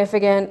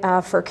significant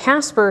for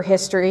Caspar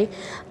history.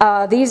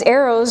 These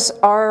arrows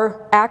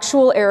are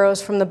actual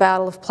arrows from the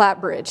Battle of Platte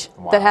Bridge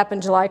that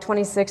happened July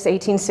 26,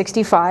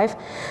 1865.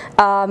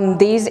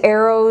 These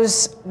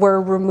arrows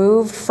were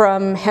removed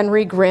from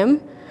Henry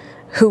Grimm,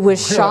 who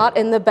was shot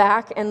in the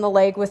back and the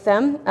leg with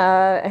them.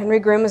 Henry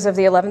Grimm is of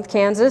the 11th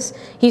Kansas.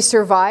 He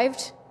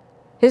survived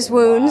his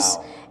wounds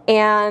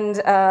and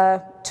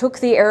took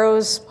the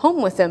arrows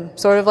home with him,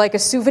 sort of like a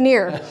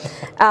souvenir.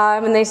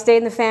 And they stayed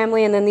in the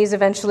family, and then these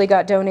eventually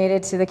got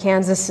donated to the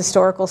Kansas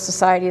Historical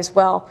Society as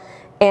well.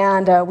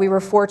 And we were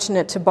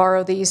fortunate to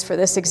borrow these for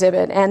this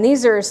exhibit. And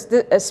these are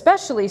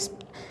especially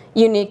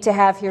unique to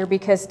have here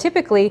because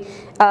typically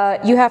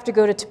you have to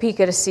go to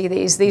Topeka to see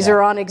these. These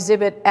are on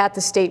exhibit at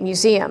the State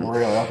Museum.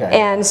 Really? Okay.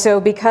 And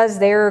so because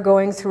they're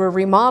going through a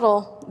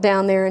remodel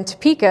down there in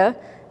Topeka,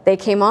 they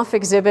came off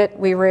exhibit.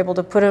 We were able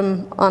to put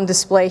them on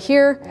display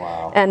here.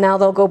 Wow. And now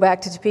they'll go back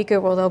to Topeka,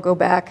 or they'll go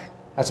back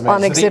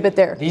on exhibit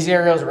there. These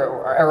arrows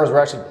were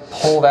actually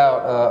pulled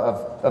out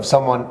of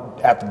someone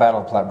at the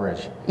Battle of Platte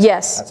Bridge.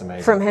 Yes. That's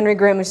amazing. From Henry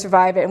Grimm, who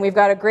survived it. And we've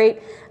got a great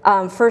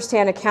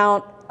firsthand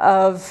account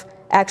of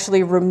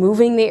actually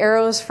removing the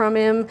arrows from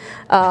him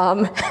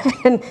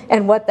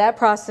and what that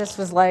process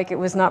was like. It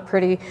was not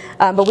pretty,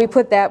 but we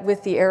put that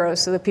with the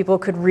arrows so that people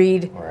could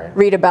read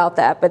about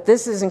that. But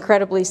this is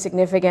incredibly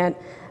significant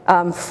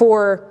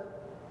for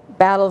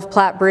Battle of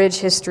Platte Bridge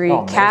history,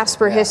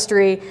 Caspar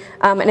history,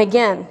 and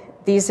again,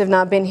 these have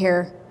not been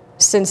here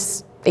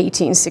since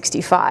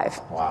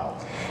 1865. Wow.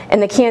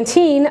 And the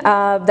canteen,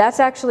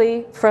 that's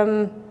actually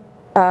from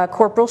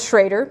Corporal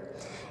Schrader.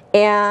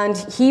 And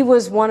he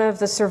was one of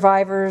the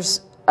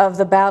survivors of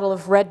the Battle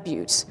of Red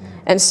Buttes.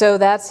 And so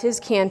that's his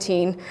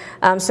canteen.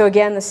 So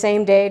again, the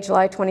same day,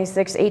 July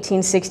 26,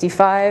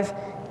 1865,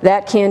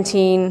 that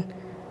canteen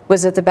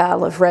was at the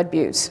Battle of Red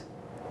Buttes.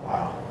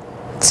 Wow.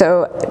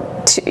 So,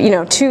 you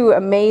know, two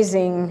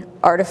amazing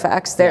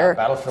artifacts there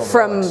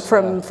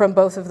from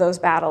both of those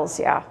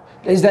battles,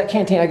 Is that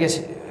canteen, I guess,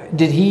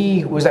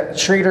 was that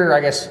Schrader,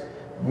 I guess,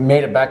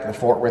 made it back to the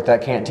fort with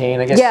that canteen,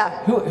 I guess?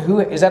 Yeah. Who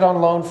is that on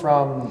loan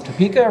from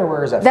Topeka, or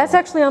where is that That's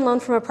actually on loan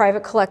from a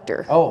private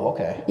collector. Oh,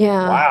 okay.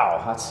 Yeah.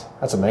 Wow,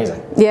 that's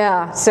amazing.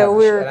 Yeah,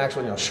 so and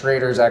actually, you know,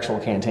 Schrader's actual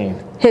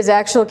canteen. His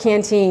actual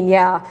canteen,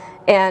 yeah.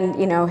 and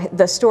you know,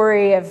 the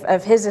story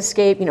of his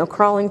escape, you know,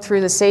 crawling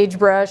through the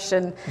sagebrush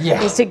and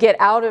to get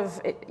out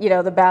of, you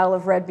know, the Battle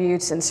of Red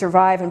Buttes and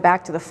survive and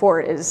back to the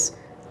fort is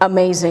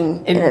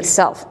amazing in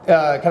itself.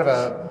 Kind of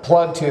a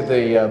plug to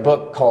the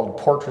book called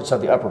Portraits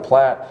of the Upper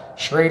Platte.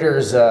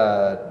 Schrader's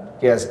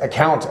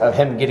account of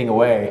him getting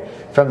away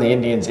from the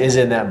Indians is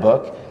in that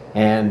book.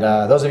 And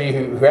those of you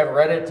who haven't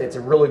read it, it's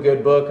a really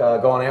good book.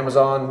 Go on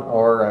Amazon,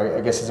 or I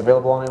guess it's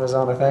available on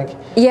Amazon, I think.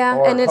 Yeah,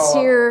 or and it's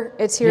here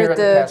at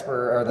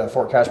the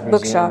Fort Caspar Museum.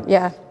 Bookshop.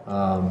 Yeah.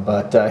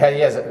 But he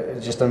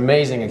has just an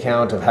amazing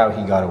account of how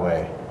he got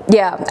away.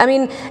 Yeah, I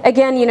mean,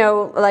 again, you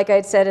know, like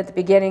I said at the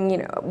beginning, you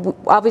know,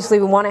 obviously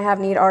we want to have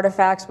neat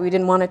artifacts, but we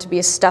didn't want it to be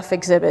a stuff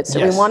exhibit.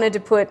 So we wanted to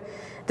put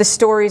the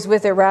stories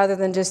with it rather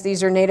than just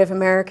these are Native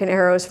American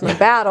arrows from a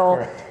battle.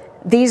 Right.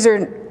 These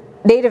are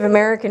Native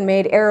American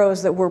made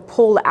arrows that were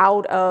pulled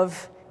out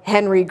of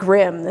Henry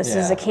Grimm. This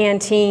is a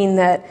canteen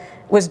that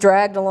was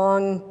dragged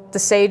along the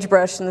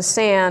sagebrush and the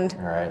sand.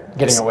 All right,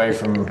 getting away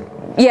from...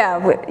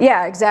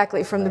 Yeah,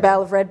 exactly, from the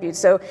Battle of Red Butte.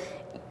 So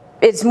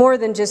it's more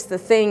than just the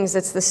things,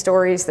 it's the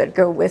stories that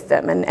go with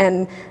them.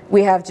 And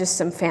we have just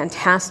some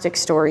fantastic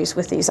stories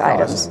with these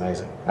items. This is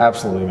amazing.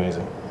 Absolutely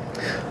amazing.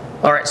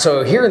 All right,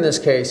 so here in this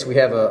case, we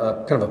have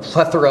a kind of a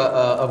plethora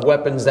of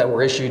weapons that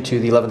were issued to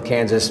the 11th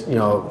Kansas, you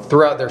know,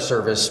 throughout their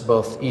service,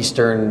 both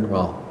eastern,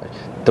 well,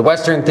 the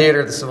Western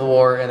theater of the Civil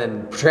War, and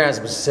then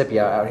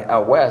Trans-Mississippi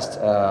out west,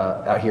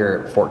 out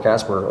here at Fort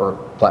Caspar or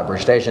Platte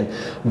Bridge Station.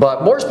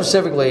 But more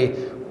specifically,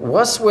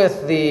 what's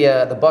with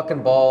the buck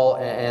and ball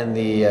and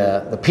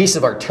the piece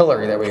of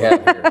artillery that we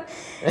have here?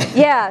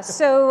 Yeah,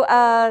 so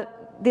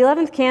the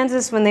 11th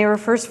Kansas, when they were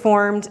first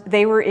formed,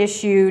 they were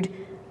issued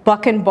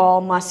buck and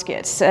ball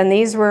muskets, and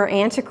these were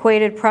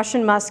antiquated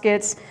Prussian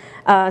muskets,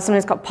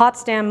 sometimes called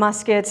Potsdam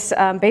muskets,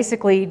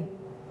 basically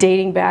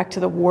dating back to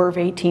the War of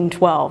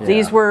 1812. Yeah.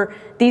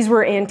 These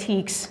were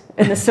antiques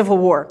in the Civil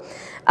War,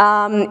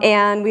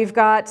 and we've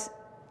got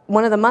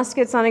one of the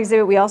muskets on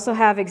exhibit. We also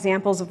have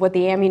examples of what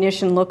the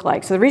ammunition looked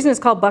like. So the reason it's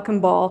called buck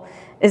and ball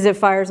is it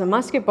fires a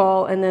musket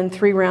ball and then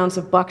 3 rounds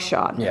of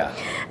buckshot. Yeah.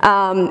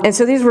 And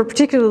so these were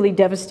particularly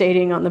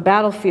devastating on the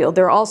battlefield.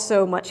 They're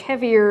also much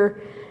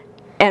heavier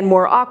and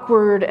more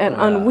awkward and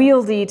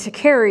unwieldy to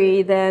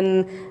carry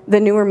than the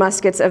newer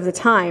muskets of the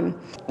time.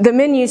 The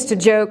men used to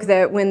joke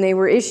that when they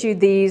were issued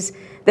these,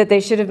 that they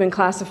should have been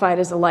classified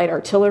as a light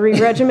artillery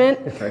regiment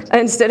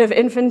instead of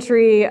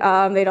infantry.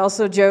 They'd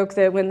also joke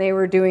that when they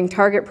were doing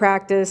target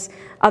practice,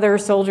 other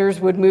soldiers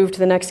would move to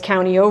the next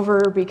county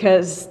over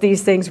because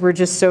these things were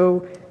just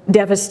so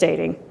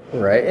devastating.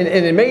 Right, and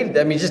it made,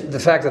 I mean, just the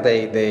fact that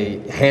they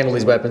handled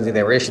these weapons,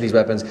 they were issued these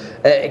weapons,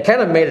 it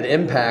kind of made an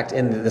impact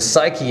in the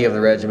psyche of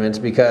the regiments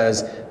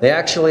because they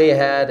actually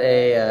had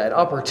an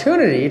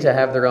opportunity to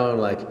have their own,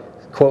 like,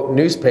 quote,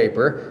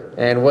 newspaper,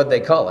 and what'd they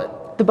call it?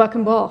 The Buck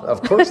and Ball.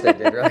 Of course they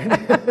did, right?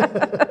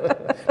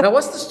 Now,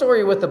 what's the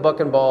story with the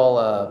Buck and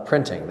Ball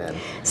printing then?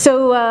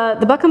 So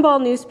the Buck and Ball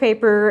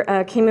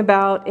newspaper came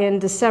about in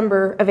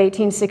December of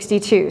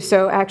 1862,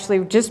 so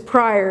actually just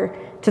prior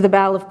to the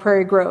Battle of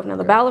Prairie Grove. Now,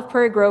 the Battle of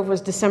Prairie Grove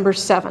was December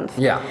 7th.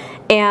 Yeah.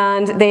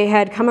 And they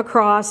had come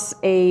across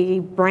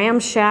a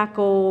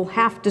ramshackle,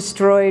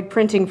 half-destroyed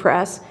printing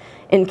press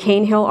in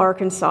Cane Hill,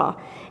 Arkansas.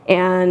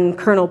 And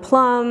Colonel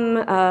Plumb,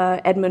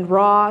 Edmund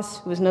Ross,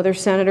 who was another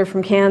senator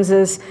from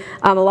Kansas,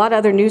 a lot of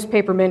other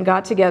newspapermen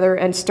got together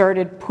and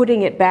started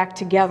putting it back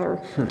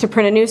together to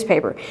print a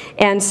newspaper.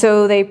 And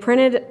so they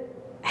printed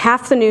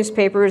half the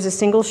newspaper as a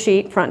single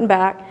sheet, front and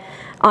back,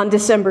 on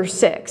December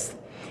 6th.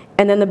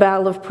 And then the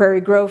Battle of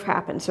Prairie Grove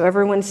happened. So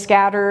everyone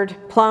scattered.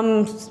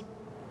 Plumb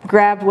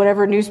grabbed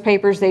whatever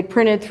newspapers they'd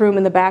printed, threw them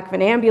in the back of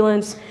an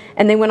ambulance,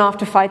 and they went off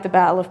to fight the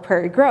Battle of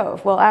Prairie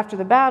Grove. Well, after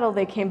the battle,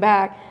 they came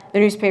back. The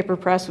newspaper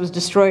press was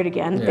destroyed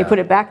again. Yeah. They put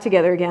it back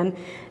together again.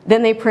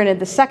 Then they printed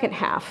the second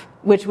half,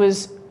 which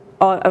was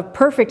a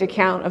perfect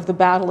account of the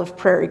Battle of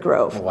Prairie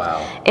Grove. Wow.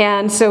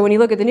 And so when you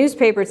look at the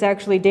newspaper, it's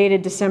actually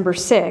dated December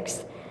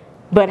 6th.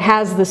 But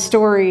has the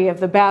story of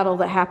the battle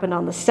that happened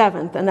on the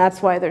 7th, and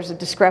that's why there's a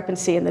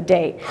discrepancy in the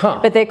date.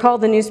 But they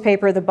called the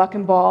newspaper the Buck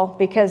and Ball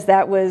because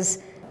that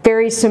was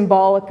very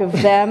symbolic of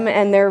them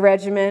and their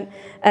regiment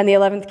and the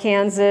 11th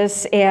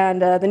Kansas,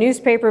 and the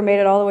newspaper made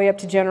it all the way up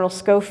to General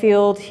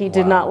Schofield. He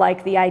did not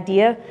like the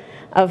idea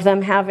of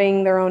them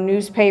having their own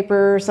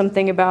newspaper,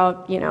 something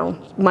about, you know,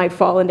 might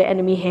fall into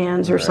enemy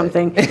hands or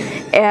something.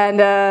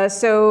 And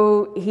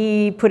so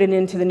he put it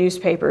into the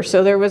newspaper.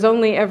 So there was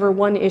only ever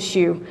one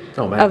issue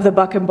of the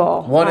Buck and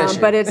Ball. One issue.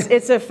 But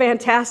it's a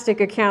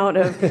fantastic account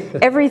of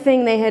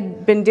everything they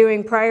had been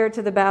doing prior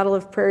to the Battle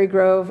of Prairie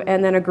Grove,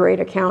 and then a great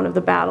account of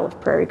the Battle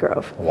of Prairie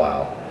Grove.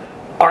 Wow.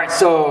 All right,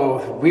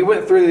 so we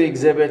went through the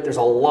exhibit. There's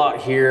a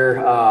lot here.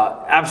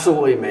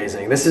 Absolutely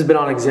amazing. This has been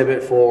on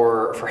exhibit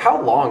for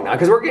how long now?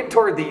 Because we're getting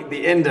toward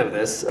the end of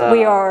this.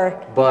 We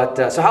are.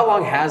 But so how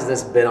long has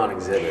this been on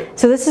exhibit?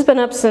 So this has been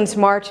up since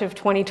March of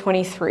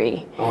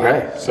 2023.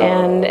 Okay. So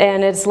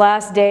and its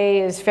last day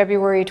is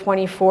February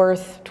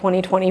 24th,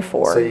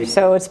 2024.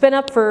 So it's been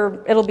up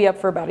for, it'll be up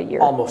for about a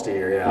year. Almost a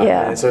year, yeah.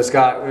 Yeah. And so it's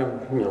got,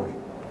 you know,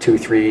 2,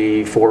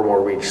 3, 4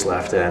 more weeks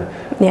left in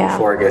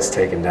before it gets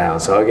taken down.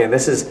 So again,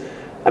 this is,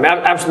 I mean,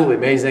 absolutely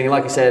amazing. And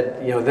like I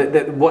said, you know,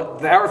 what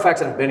the artifacts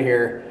that have been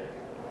here,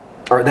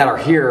 or that are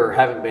here,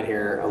 haven't been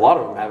here. A lot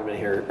of them haven't been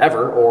here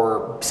ever,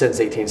 or since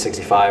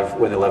 1865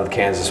 when the 11th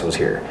Kansas was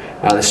here.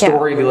 The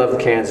story of the 11th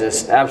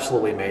Kansas,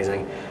 absolutely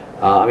amazing.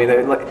 I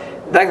mean, like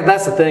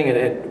that's the thing.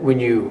 And when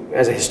you,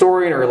 as a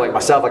historian, or like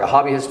myself, like a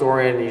hobby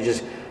historian, you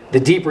just, the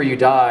deeper you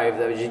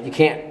dive, you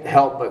can't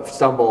help but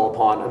stumble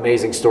upon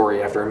amazing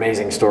story after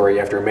amazing story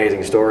after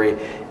amazing story.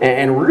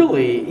 And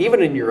really,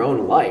 even in your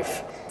own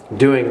life,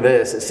 doing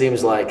this, it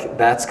seems like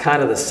that's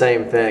kind of the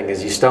same thing,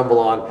 as you stumble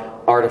on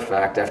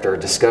artifact after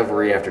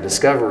discovery after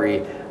discovery,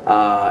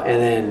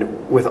 and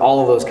then with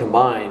all of those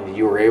combined,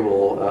 you were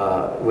able,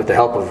 with the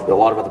help of a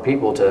lot of other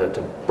people,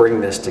 to bring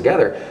this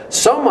together.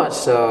 So much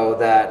so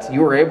that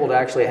you were able to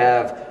actually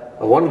have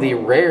one of the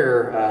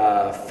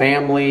rare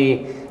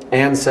family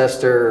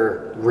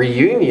ancestor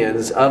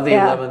reunions of the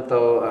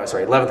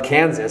 11th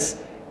Kansas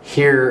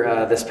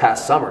here this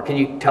past summer. Can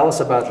you tell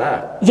us about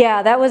that?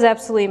 Yeah, that was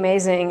absolutely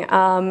amazing,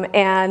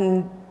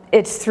 and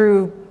it's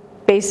through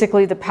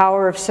basically the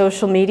power of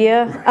social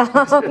media.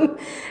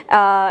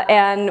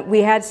 And we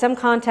had some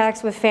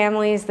contacts with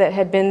families that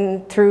had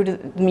been through the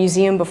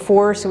museum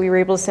before, so we were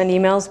able to send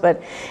emails.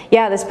 But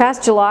yeah, this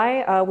past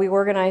July, we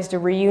organized a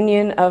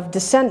reunion of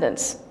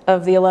descendants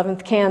of the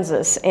 11th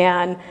Kansas,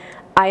 and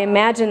I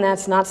imagine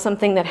that's not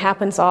something that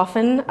happens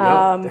often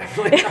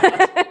definitely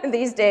not.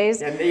 These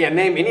days. Yeah,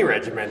 name any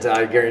regiment.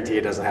 I guarantee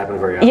it doesn't happen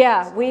very often.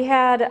 Yeah, we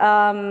had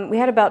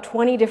about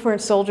 20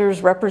 different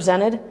soldiers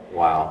represented.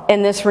 Wow.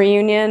 In this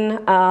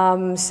reunion.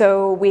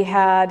 So we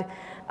had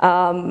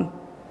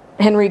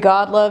Henry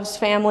Godlove's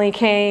family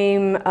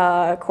came,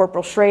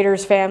 Corporal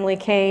Schrader's family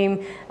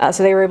came,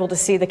 so they were able to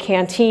see the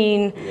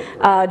canteen.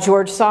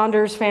 George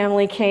Saunders'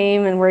 family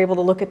came and were able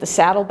to look at the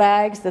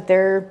saddlebags that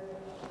their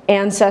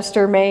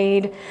ancestor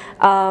made.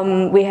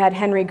 We had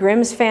Henry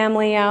Grimm's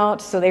family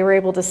out, so they were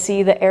able to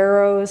see the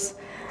arrows.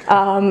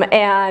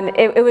 And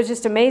it was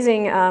just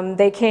amazing.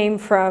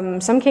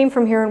 Some came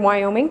from here in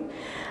Wyoming,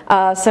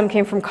 some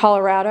came from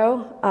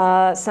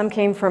Colorado, some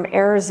came from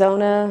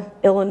Arizona,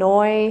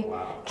 Illinois,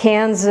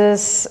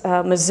 Kansas,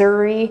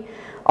 Missouri,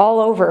 all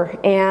over.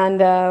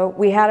 And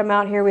we had them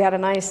out here. We had a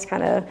nice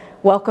kind of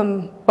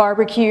welcome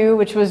barbecue,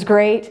 which was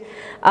great.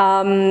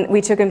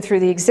 We took them through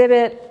the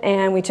exhibit,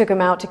 and we took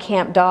them out to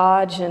Camp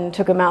Dodge and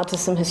took them out to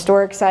some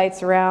historic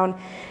sites around.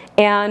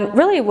 And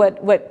really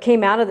what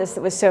came out of this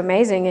that was so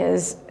amazing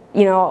is,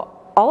 you know,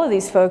 all of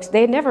these folks,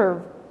 they had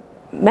never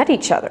met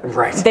each other.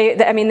 Right.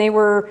 I mean, they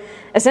were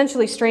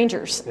essentially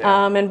strangers.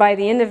 Yeah. And by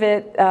the end of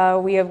it,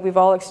 we've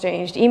all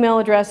exchanged email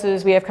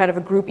addresses. We have kind of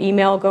a group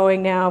email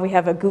going now. We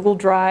have a Google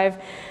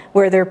Drive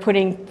where they're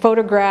putting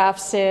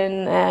photographs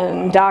in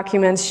and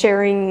documents,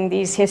 sharing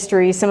these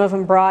histories. Some of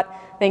them brought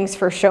things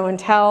for show and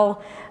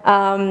tell.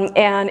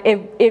 And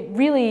it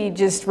really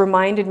just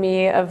reminded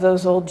me of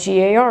those old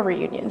GAR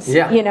reunions.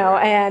 Yeah. You know,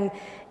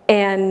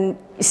 and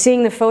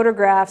seeing the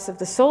photographs of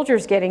the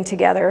soldiers getting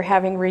together,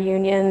 having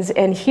reunions,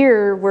 and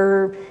here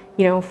we're,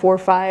 you know, 4,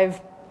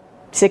 5,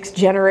 6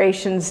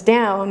 generations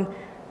down,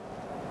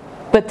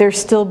 but they're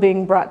still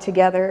being brought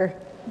together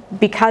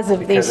because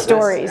of these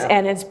stories,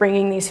 and it's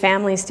bringing these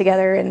families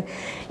together. And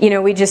you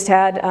know, we just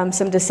had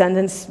some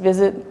descendants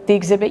visit the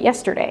exhibit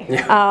yesterday.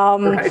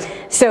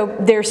 So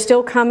they're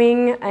still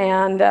coming,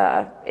 and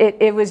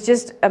it was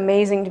just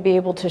amazing to be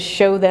able to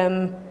show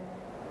them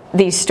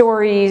these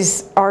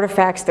stories,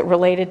 artifacts that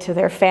related to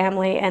their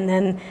family, and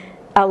then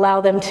allow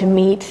them to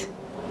meet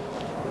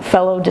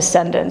fellow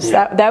descendants.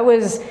 That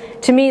was,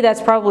 to me,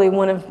 that's probably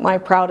one of my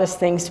proudest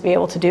things to be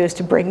able to do, is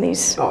to bring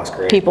these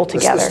people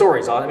together. The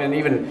stories, I mean,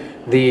 even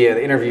the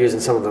interviews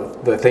and some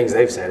of the things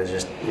they've said is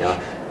just, you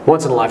know,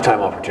 once in a lifetime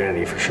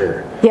opportunity for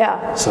sure.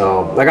 Yeah.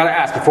 So I gotta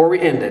ask, before we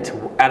end it,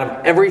 out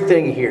of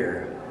everything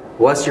here,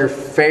 what's your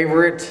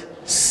favorite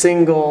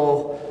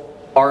single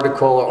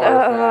article or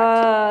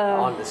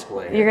artifact on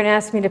display? You're going to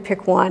ask me to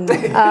pick one.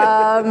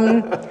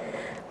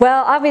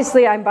 Well,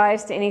 obviously, I'm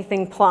biased to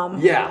anything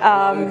Plumb.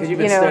 Yeah, because you've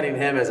been studying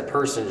him as a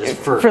person just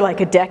for like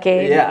a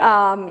decade.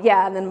 Yeah.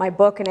 Yeah, and then my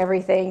book and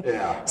everything.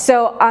 Yeah.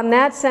 So on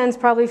that sense,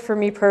 probably for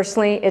me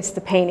personally, it's the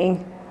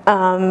painting,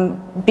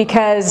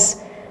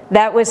 because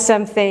that was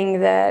something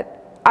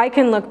that I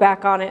can look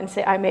back on it and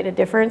say I made a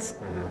difference.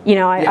 Mm-hmm. You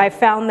know, I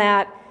found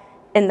that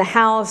in the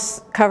house,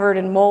 covered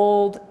in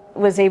mold.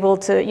 Was able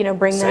to, you know,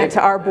 bring that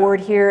to our board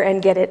here and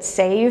get it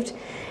saved.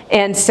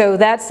 And so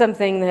that's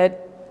something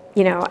that,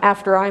 you know,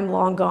 after I'm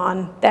long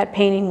gone, that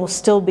painting will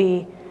still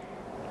be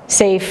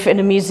safe in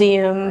a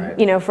museum,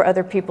 you know, for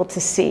other people to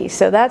see.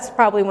 So that's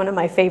probably one of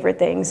my favorite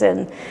things.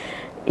 And,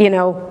 you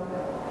know,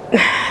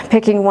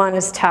 picking one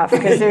is tough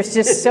because there's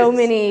just so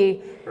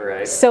many,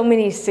 so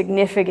many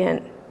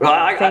significant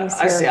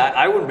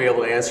I wouldn't be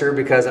able to answer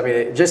because, I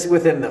mean, just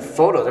within the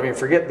photos, I mean,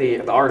 forget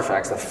the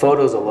artifacts, the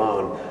photos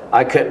alone,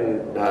 I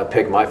couldn't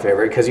pick my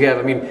favorite because you have,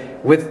 I mean,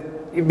 with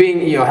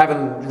being, you know,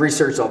 having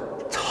researched a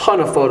ton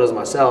of photos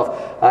myself,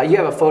 you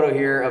have a photo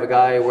here of a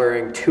guy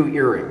wearing 2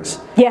 earrings.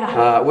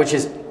 Yeah. Which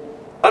is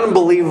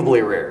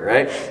unbelievably rare,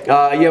 right?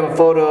 You have a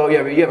photo,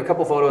 you have a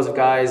couple photos of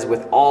guys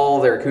with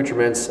all their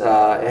accoutrements,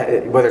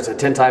 whether it's a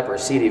tintype or a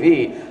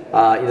CDV.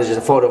 There's just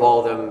a photo of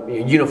all of them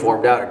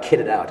uniformed out or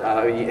kitted out.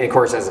 Of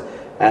course,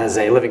 as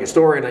a living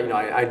historian,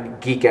 I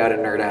geek out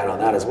and nerd out on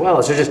that as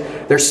well. So just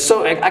there's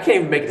so I can't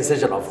even make a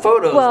decision on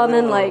photos. Well, and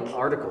then like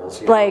articles,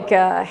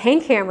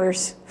 Hank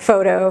Hammer's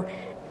photo,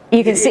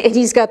 you can see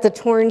he's got the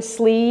torn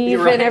sleeve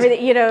and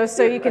everything,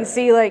 so you can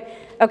see like,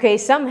 okay,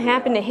 something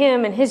happened to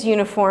him in his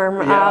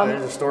uniform.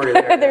 There's a story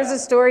there. There's a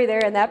story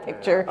there in that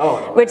picture. Oh,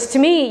 no, which to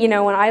me,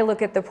 when I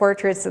look at the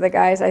portraits of the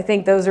guys, I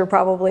think those are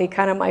probably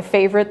kind of my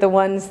favorite, the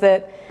ones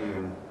that,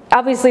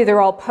 obviously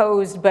they're all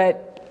posed,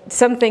 but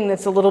something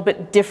that's a little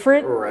bit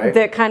different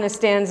that kind of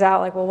stands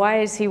out, like, well, why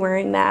is he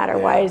wearing that, or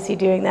why is he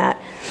doing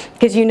that?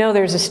 Because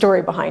there's a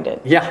story behind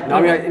it. Yeah, no,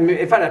 I mean,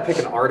 if I had to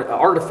pick an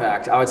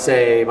artifact, I would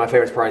say my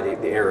favorite is probably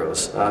the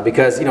arrows,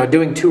 because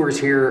doing tours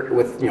here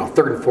with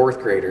 3rd and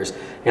 4th graders,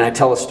 and I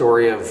tell a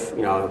story of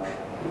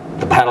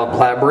the Battle of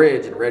Platte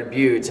Bridge and Red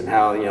Buttes, and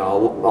how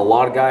a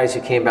lot of guys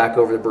who came back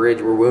over the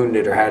bridge were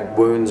wounded or had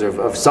wounds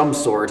of some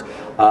sort.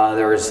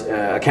 There was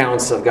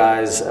accounts of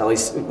guys, at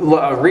least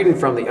reading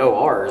from the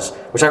ORs,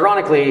 which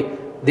ironically,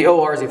 the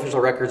ORs, the official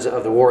records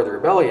of the War of the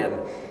Rebellion,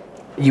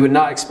 you would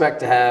not expect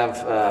to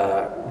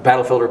have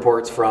battlefield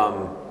reports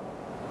from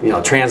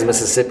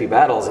trans-Mississippi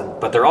battles,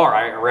 but there are.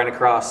 I ran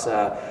across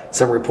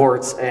some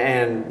reports,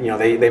 and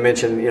they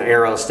mentioned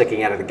arrows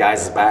sticking out of the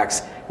guys'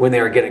 backs when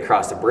they were getting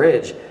across the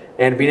bridge.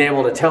 And being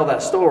able to tell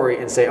that story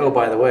and say, oh,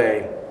 by the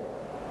way,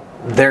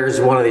 there's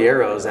one of the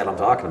arrows that I'm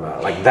talking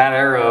about. Like, that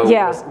arrow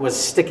was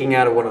sticking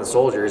out of one of the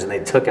soldiers, and they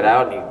took it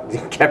out and he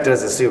kept it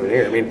as a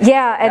souvenir. I mean, and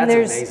that's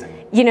there's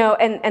amazing.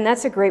 And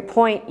that's a great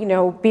point.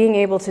 Being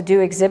able to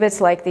do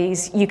exhibits like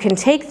these, you can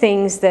take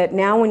things that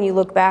now when you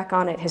look back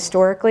on it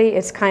historically,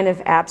 it's kind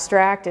of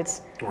abstract.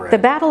 It's the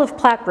Battle of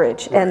Platte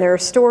Bridge, and there are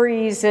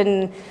stories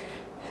and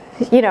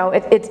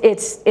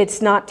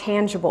it's not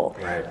tangible.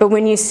 But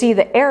when you see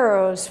the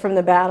arrows from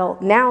the battle,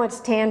 now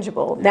it's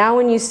tangible. Now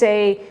when you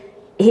say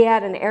he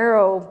had an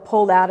arrow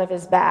pulled out of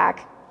his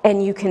back,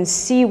 and you can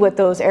see what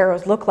those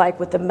arrows look like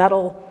with the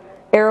metal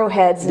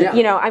arrowheads,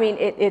 I mean,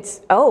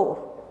 it's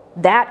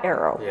that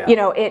arrow.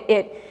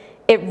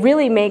 It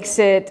really makes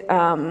it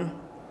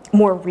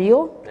more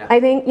real. I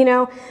think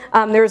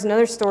there was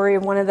another story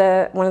of one of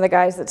the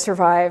guys that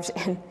survived,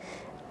 and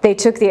they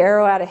took the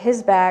arrow out of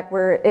his back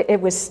where it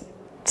was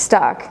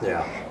stuck.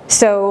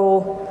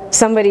 So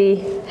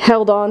somebody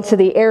held on to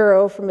the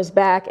arrow from his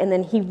back, and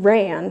then he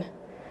ran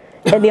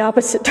in the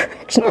opposite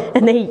direction,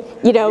 and they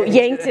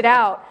yanked it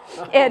out.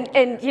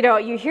 And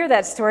you hear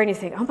that story and you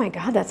think, oh my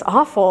God, that's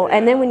awful.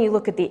 And then when you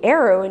look at the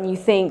arrow and you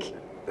think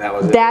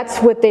that's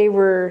what they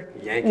were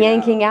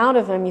yanking out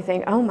of him, you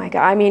think, oh my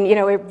God. I mean,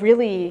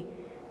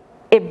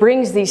 it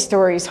brings these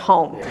stories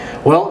home.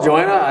 Well,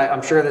 Johanna,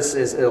 I'm sure this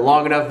is a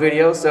long enough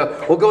video,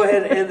 so we'll go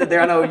ahead and end it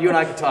there. I know you and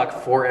I could talk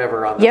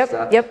forever on this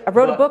stuff. Yep, I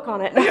wrote a book on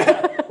it. Well,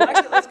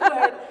 actually, let's go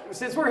ahead.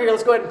 Since we're here,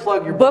 let's go ahead and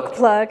plug your book. Book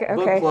plug,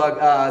 okay. Book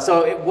plug.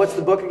 So what's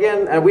the book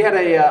again? We had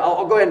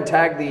I'll go ahead and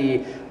tag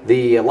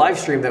the live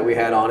stream that we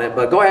had on it,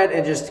 but go ahead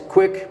and just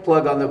quick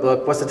plug on the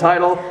book. What's the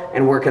title,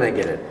 and where can I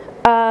get it?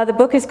 The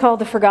book is called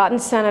The Forgotten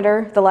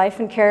Senator, The Life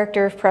and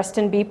Character of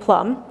Preston B.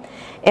 Plumb,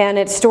 and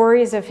it's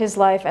stories of his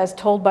life as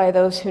told by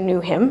those who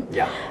knew him.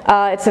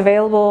 It's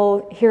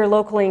available here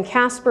locally in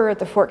Casper at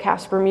the Fort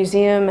Caspar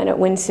Museum and at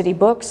Wind City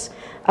Books.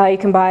 You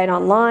can buy it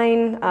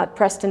online at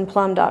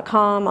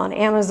PrestonPlumb.com, on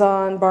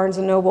Amazon, Barnes &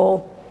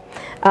 Noble.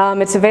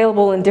 It's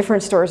available in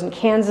different stores in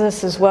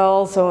Kansas as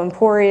well, so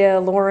Emporia,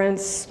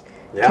 Lawrence,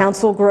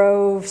 Council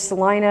Grove,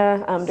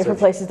 Salina, different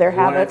places there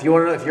have it. If you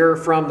want to know, if you're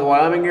from the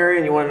Wyoming area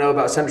and you want to know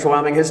about Central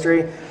Wyoming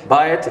history,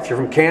 buy it. If you're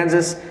from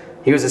Kansas,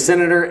 he was a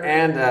senator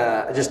and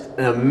just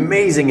an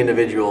amazing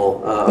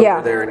individual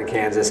over there in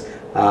Kansas.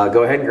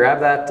 Go ahead and grab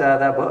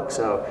that book.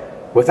 So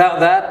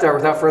without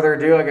further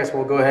ado, I guess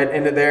we'll go ahead and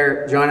end it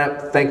there.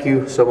 Johanna, thank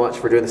you so much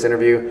for doing this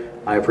interview.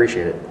 I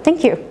appreciate it.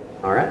 Thank you.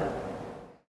 All right.